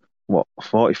for,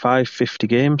 45, 50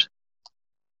 games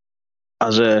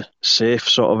as a safe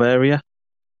sort of area,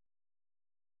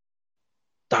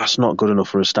 that's not good enough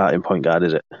for a starting point guard,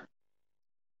 is it?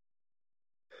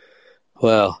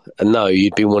 Well, no,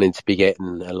 you'd be wanting to be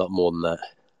getting a lot more than that.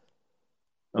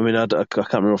 I mean, I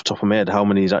can't remember off the top of my head how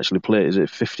many he's actually played. Is it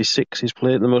 56 he's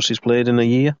played, the most he's played in a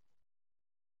year?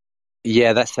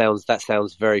 Yeah, that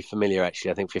sounds very familiar,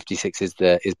 actually. I think 56 is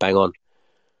bang on.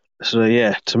 So,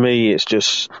 yeah, to me, it's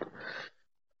just,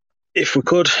 if we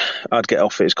could, I'd get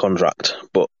off his contract,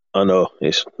 but I know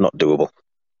it's not doable.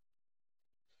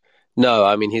 No,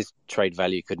 I mean, his trade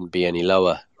value couldn't be any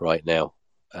lower right now.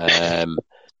 I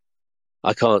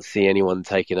can't see anyone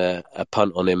taking a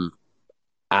punt on him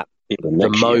at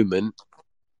the moment.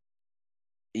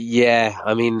 Yeah,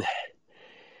 I mean,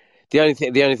 the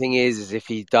only thing is if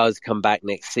he does come back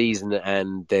next season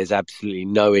and there's absolutely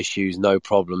no issues, no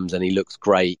problems, and he looks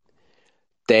great,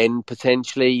 then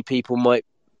potentially people might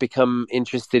become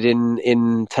interested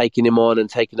in taking him on and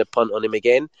taking a punt on him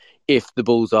again if the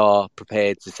Bulls are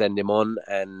prepared to send him on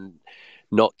and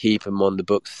not keep him on the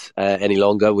books any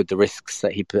longer with the risks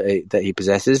that he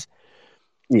possesses.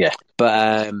 Yeah,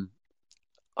 but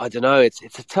I don't know.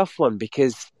 It's a tough one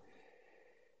because,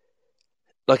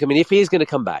 like, I mean, if he is going to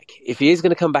come back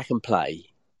and play,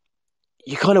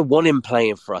 you kind of want him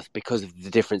playing for us because of the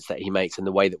difference that he makes and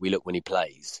the way that we look when he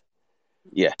plays.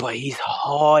 Yeah. But he's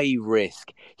high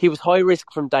risk. He was high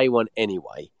risk from day one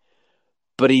anyway,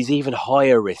 but he's even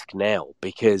higher risk now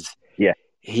because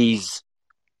he's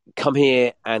come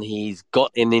here and he's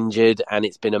gotten injured and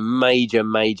it's been a major,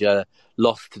 major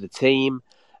loss to the team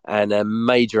and a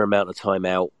major amount of time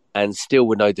out and still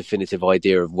with no definitive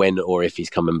idea of when or if he's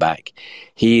coming back.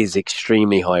 He is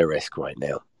extremely high risk right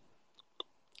now.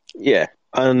 Yeah.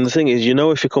 And the thing is,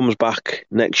 if he comes back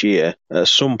next year, at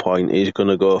some point he's going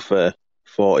to go for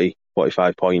 40,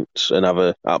 45 points and have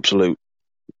an absolute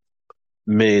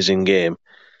amazing game.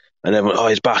 And everyone,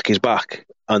 he's back.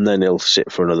 And then he'll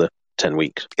sit for another 10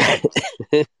 weeks.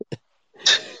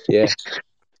 Yeah.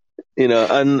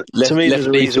 And to me, there's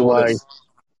a reason why.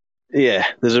 Yeah,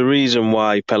 there's a reason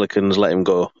why Pelicans let him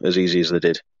go as easy as they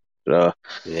did. So,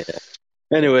 yeah.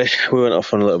 Anyway, we went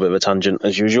off on a little bit of a tangent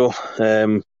as usual.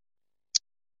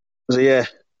 So yeah,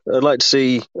 I'd like to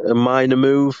see a minor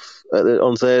move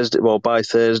on Thursday, well, by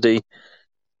Thursday.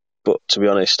 But to be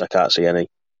honest, I can't see any.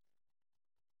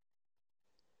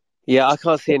 Yeah, I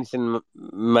can't see anything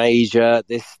major at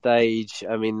this stage.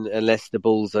 I mean, unless the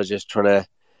Bulls are just trying to,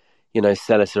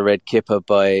 sell us a red kipper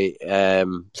by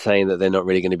saying that they're not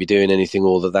really going to be doing anything,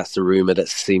 or that's the rumor that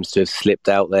seems to have slipped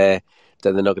out there,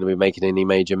 that they're not going to be making any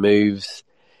major moves.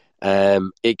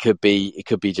 It could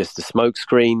be just a smoke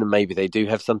screen. Maybe they do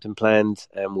have something planned,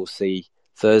 and we'll see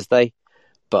Thursday.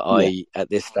 But at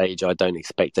this stage, I don't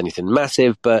expect anything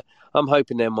massive. But I'm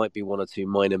hoping there might be one or two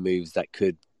minor moves that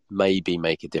could maybe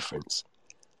make a difference.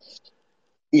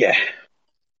 Yeah.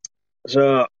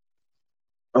 So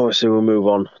obviously we'll move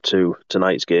on to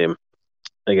tonight's game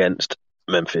against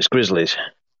Memphis Grizzlies.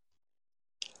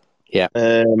 Yeah.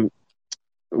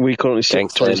 We currently sit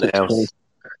 26-20.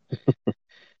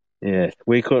 Yeah,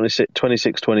 we currently sit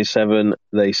 26-27.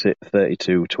 They sit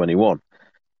 32-21.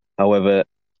 However,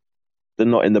 they're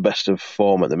not in the best of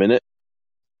form at the minute.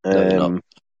 No,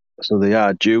 so they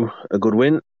are due a good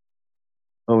win.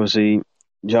 Obviously,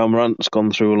 Ja Morant's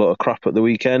gone through a lot of crap at the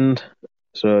weekend,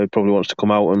 so he probably wants to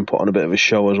come out and put on a bit of a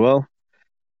show as well.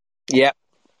 Yeah.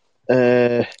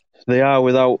 They are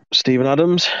without Steven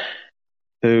Adams,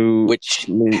 which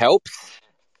helps.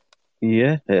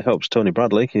 Yeah, it helps Tony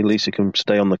Bradley. At least he can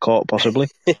stay on the court, possibly.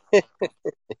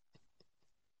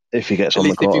 If he gets on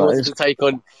the court, if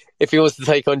he wants to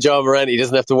take on Ja Morant, he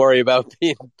doesn't have to worry about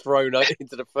being thrown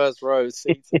into the first row of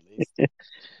seats, at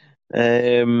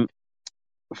least.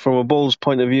 From a Bulls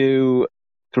point of view,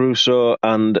 Caruso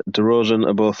and DeRozan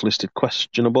are both listed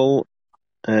questionable.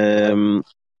 DeRozan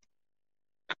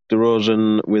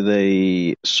with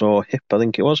a sore hip, I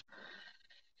think it was.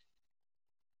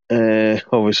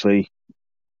 Obviously,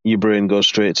 your brain goes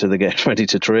straight to the get ready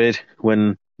to trade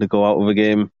when they go out of a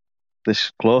game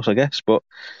this close, I guess. But,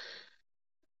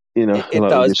 it like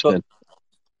does. But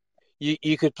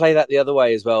you could play that the other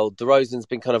way as well. DeRozan's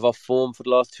been kind of off form for the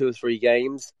last 2 or 3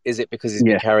 games. Is it because he's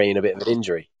been carrying a bit of an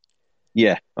injury?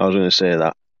 Yeah, I was going to say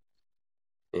that.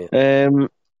 Yeah.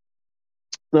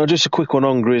 No, just a quick one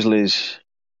on Grizzlies.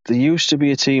 There used to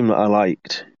be a team that I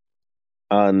liked,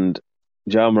 and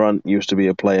Ja Morant used to be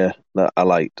a player that I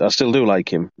liked. I still do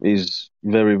like him. He's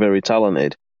very, very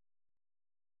talented.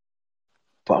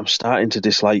 But I'm starting to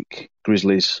dislike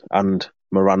Grizzlies and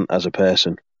Morant as a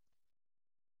person,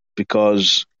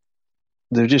 because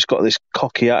they've just got this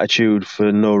cocky attitude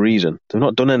for no reason. They've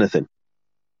not done anything.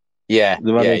 Yeah,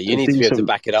 you need to be able to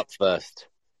back it up first.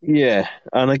 Yeah,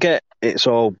 and I get it's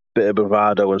all a bit of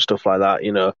bravado and stuff like that,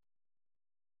 And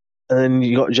then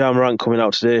you got Ja Morant coming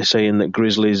out today saying that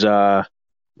Grizzlies are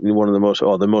one of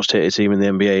the most hated team in the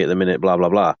NBA at the minute, blah, blah,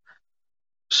 blah.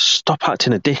 Stop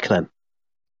acting a dick then.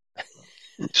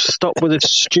 Stop with the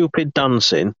stupid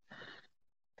dancing.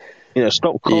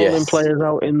 Stop calling players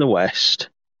out in the West.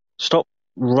 Stop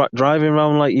driving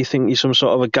around like you think you're some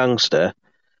sort of a gangster.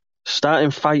 Starting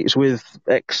fights with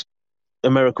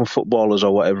ex-American footballers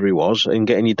or whatever he was and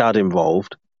getting your dad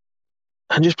involved.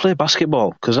 And just play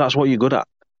basketball, because that's what you're good at.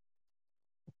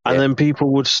 And then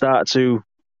people would start to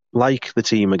like the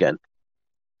team again.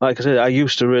 Like I said, I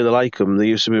used to really like them. They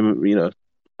used to be,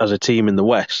 as a team in the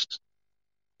West,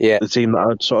 the team that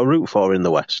I'd sort of root for in the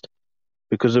West,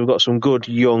 because they've got some good,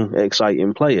 young,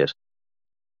 exciting players.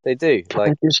 They do.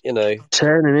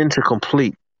 Turning into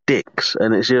complete dicks.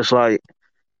 And it's just like,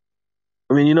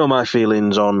 I mean, my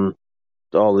feelings on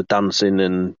all the dancing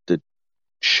and the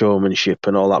showmanship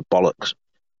and all that bollocks.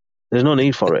 There's no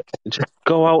need for it. Just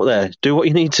go out there, do what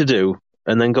you need to do,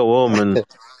 and then go home and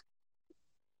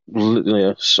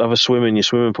have a swim in your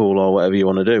swimming pool or whatever you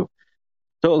want to do.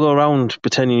 Don't go around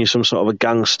pretending you're some sort of a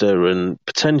gangster and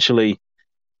potentially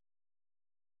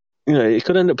it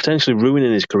could end up potentially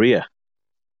ruining his career.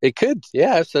 It could,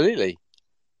 yeah, absolutely.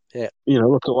 Yeah.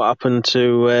 Look at what happened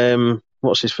to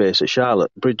what's his face at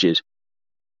Charlotte, Bridges.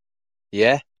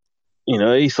 Yeah.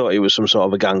 He thought he was some sort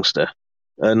of a gangster,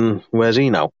 and where's he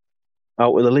now?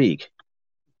 Out of the league,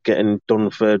 getting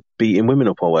done for beating women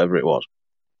up or whatever it was.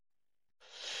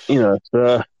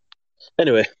 So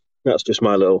anyway, that's just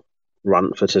my little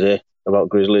rant for today about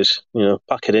Grizzlies.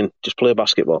 Pack it in, just play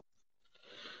basketball.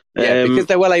 Yeah, because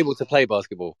they're well able to play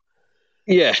basketball.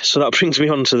 Yeah, so that brings me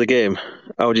on to the game.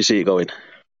 How do you see it going?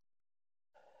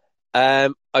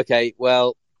 Okay,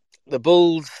 well, the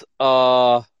Bulls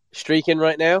are streaking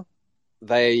right now.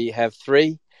 They have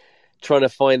 3, trying to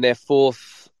find their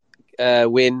 4th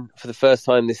win for the first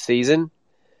time this season.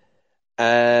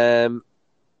 The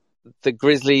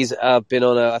Grizzlies have been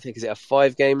on I think, is it a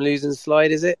 5-game losing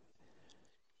slide, is it?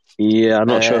 Yeah, I'm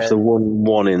not sure if they won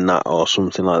one in that or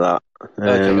something like that.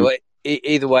 Okay, well,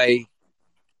 either way,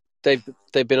 they've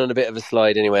been on a bit of a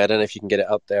slide anyway. I don't know if you can get it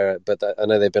up there, but I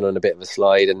know they've been on a bit of a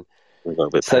slide, and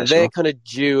so they're kind of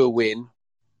due a win.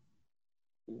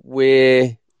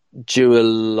 We're due a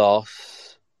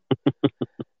loss.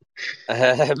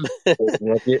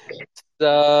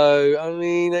 So, I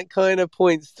mean, it kind of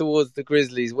points towards the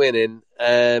Grizzlies winning.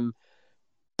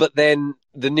 But then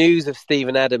the news of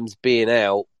Steven Adams being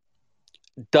out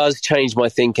does change my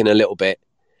thinking a little bit.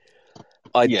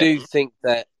 I do think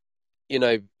that,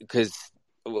 because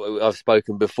I've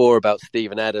spoken before about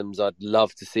Steven Adams, I'd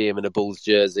love to see him in a Bulls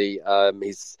jersey.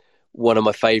 He's one of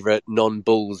my favourite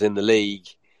non-Bulls in the league.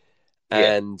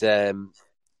 Yeah. And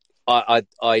I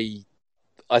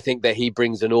think that he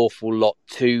brings an awful lot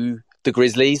to the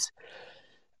Grizzlies.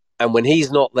 And when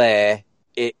he's not there,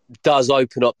 it does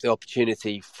open up the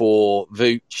opportunity for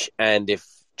Vooch, and if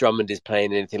Drummond is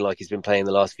playing anything like he's been playing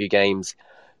the last few games,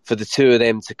 for the two of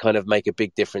them to kind of make a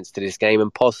big difference to this game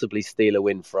and possibly steal a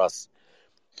win for us.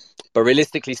 But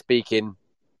realistically speaking,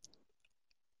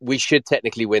 we should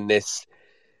technically win this.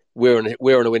 We're on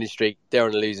a winning streak. They're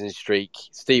on a losing streak.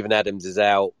 Steven Adams is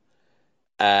out.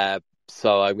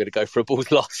 So I'm going to go for a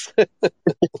Bulls loss.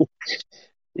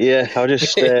 Yeah, I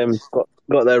just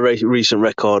got their recent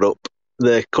record up.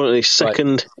 They're currently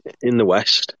second in the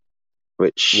West,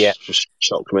 which just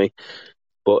shocked me.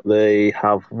 But they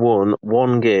have won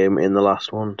one game in the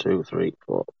last 1, 2, 3,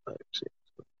 4, 5, 6.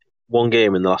 One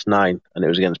game in the last 9, and it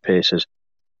was against Pacers.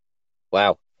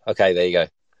 Wow. Okay, there you go.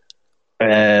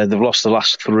 They've lost the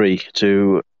last 3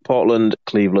 to Portland,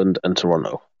 Cleveland, and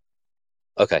Toronto.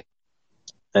 Okay.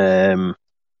 Yeah.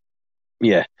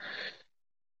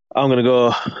 I'm going to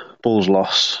go Bulls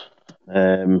loss,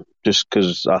 just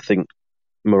because I think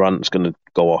Morant's going to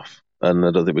go off, and I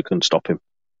don't think we can stop him.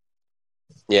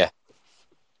 Yeah.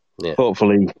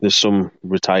 Hopefully there's some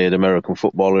retired American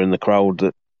footballer in the crowd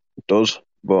that does,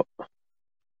 but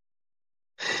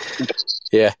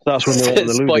yeah, that's when they're on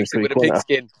the losing streak, with a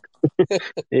pigskin.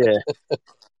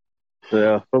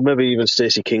 Yeah, well, maybe even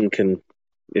Stacey King can,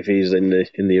 if he's in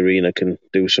the arena, can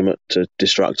do something to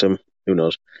distract him. Who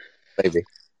knows?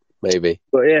 Maybe.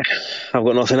 But yeah, I've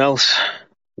got nothing else.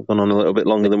 We've gone on a little bit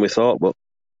longer than we thought, but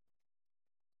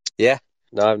yeah,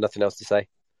 no, I have nothing else to say.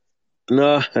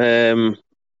 No,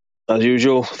 as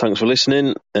usual, thanks for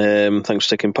listening. Thanks for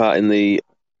taking part in the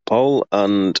poll,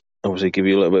 and obviously give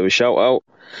you a little bit of a shout out.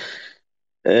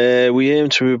 We aim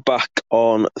to be back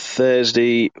on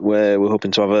Thursday, where we're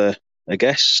hoping to have a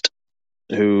guest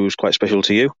who's quite special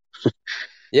to you.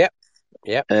 Yeah.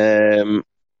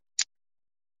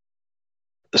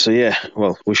 So yeah,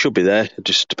 well, we should be there. It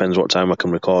just depends what time I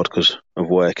can record because of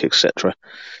work, etc.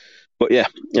 But yeah,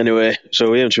 anyway,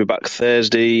 so we aim to be back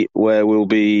Thursday, where we'll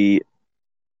be,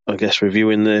 I guess,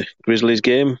 reviewing the Grizzlies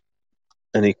game.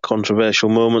 Any controversial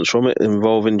moments from it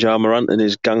involving Ja Morant and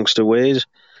his gangster ways.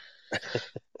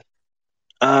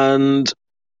 And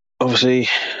obviously,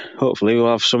 hopefully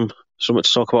we'll have something to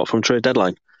talk about from trade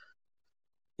deadline.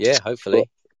 Yeah, hopefully.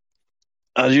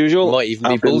 But, as usual. Might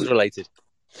even be Bulls related.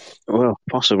 Well,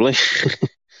 possibly.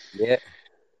 Yeah.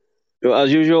 But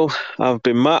as usual, I've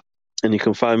been Matt, and you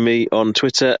can find me on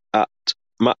Twitter at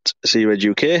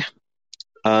MattCRedUK.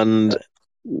 And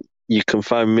you can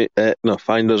find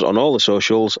us on all the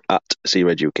socials at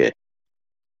CRedUK.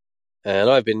 And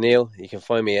I've been Neil. You can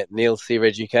find me at Neil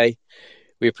CRedUK.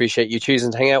 We appreciate you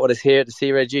choosing to hang out with us here at the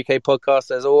CRedUK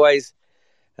podcast, as always,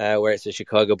 where it's a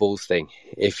Chicago Bulls thing.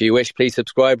 If you wish, please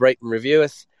subscribe, rate, and review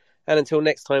us. And until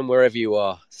next time, wherever you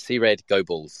are, C-Red, go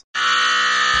Bulls.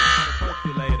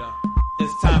 Percolator.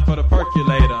 It's time for the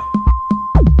percolator.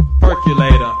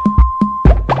 Percolator.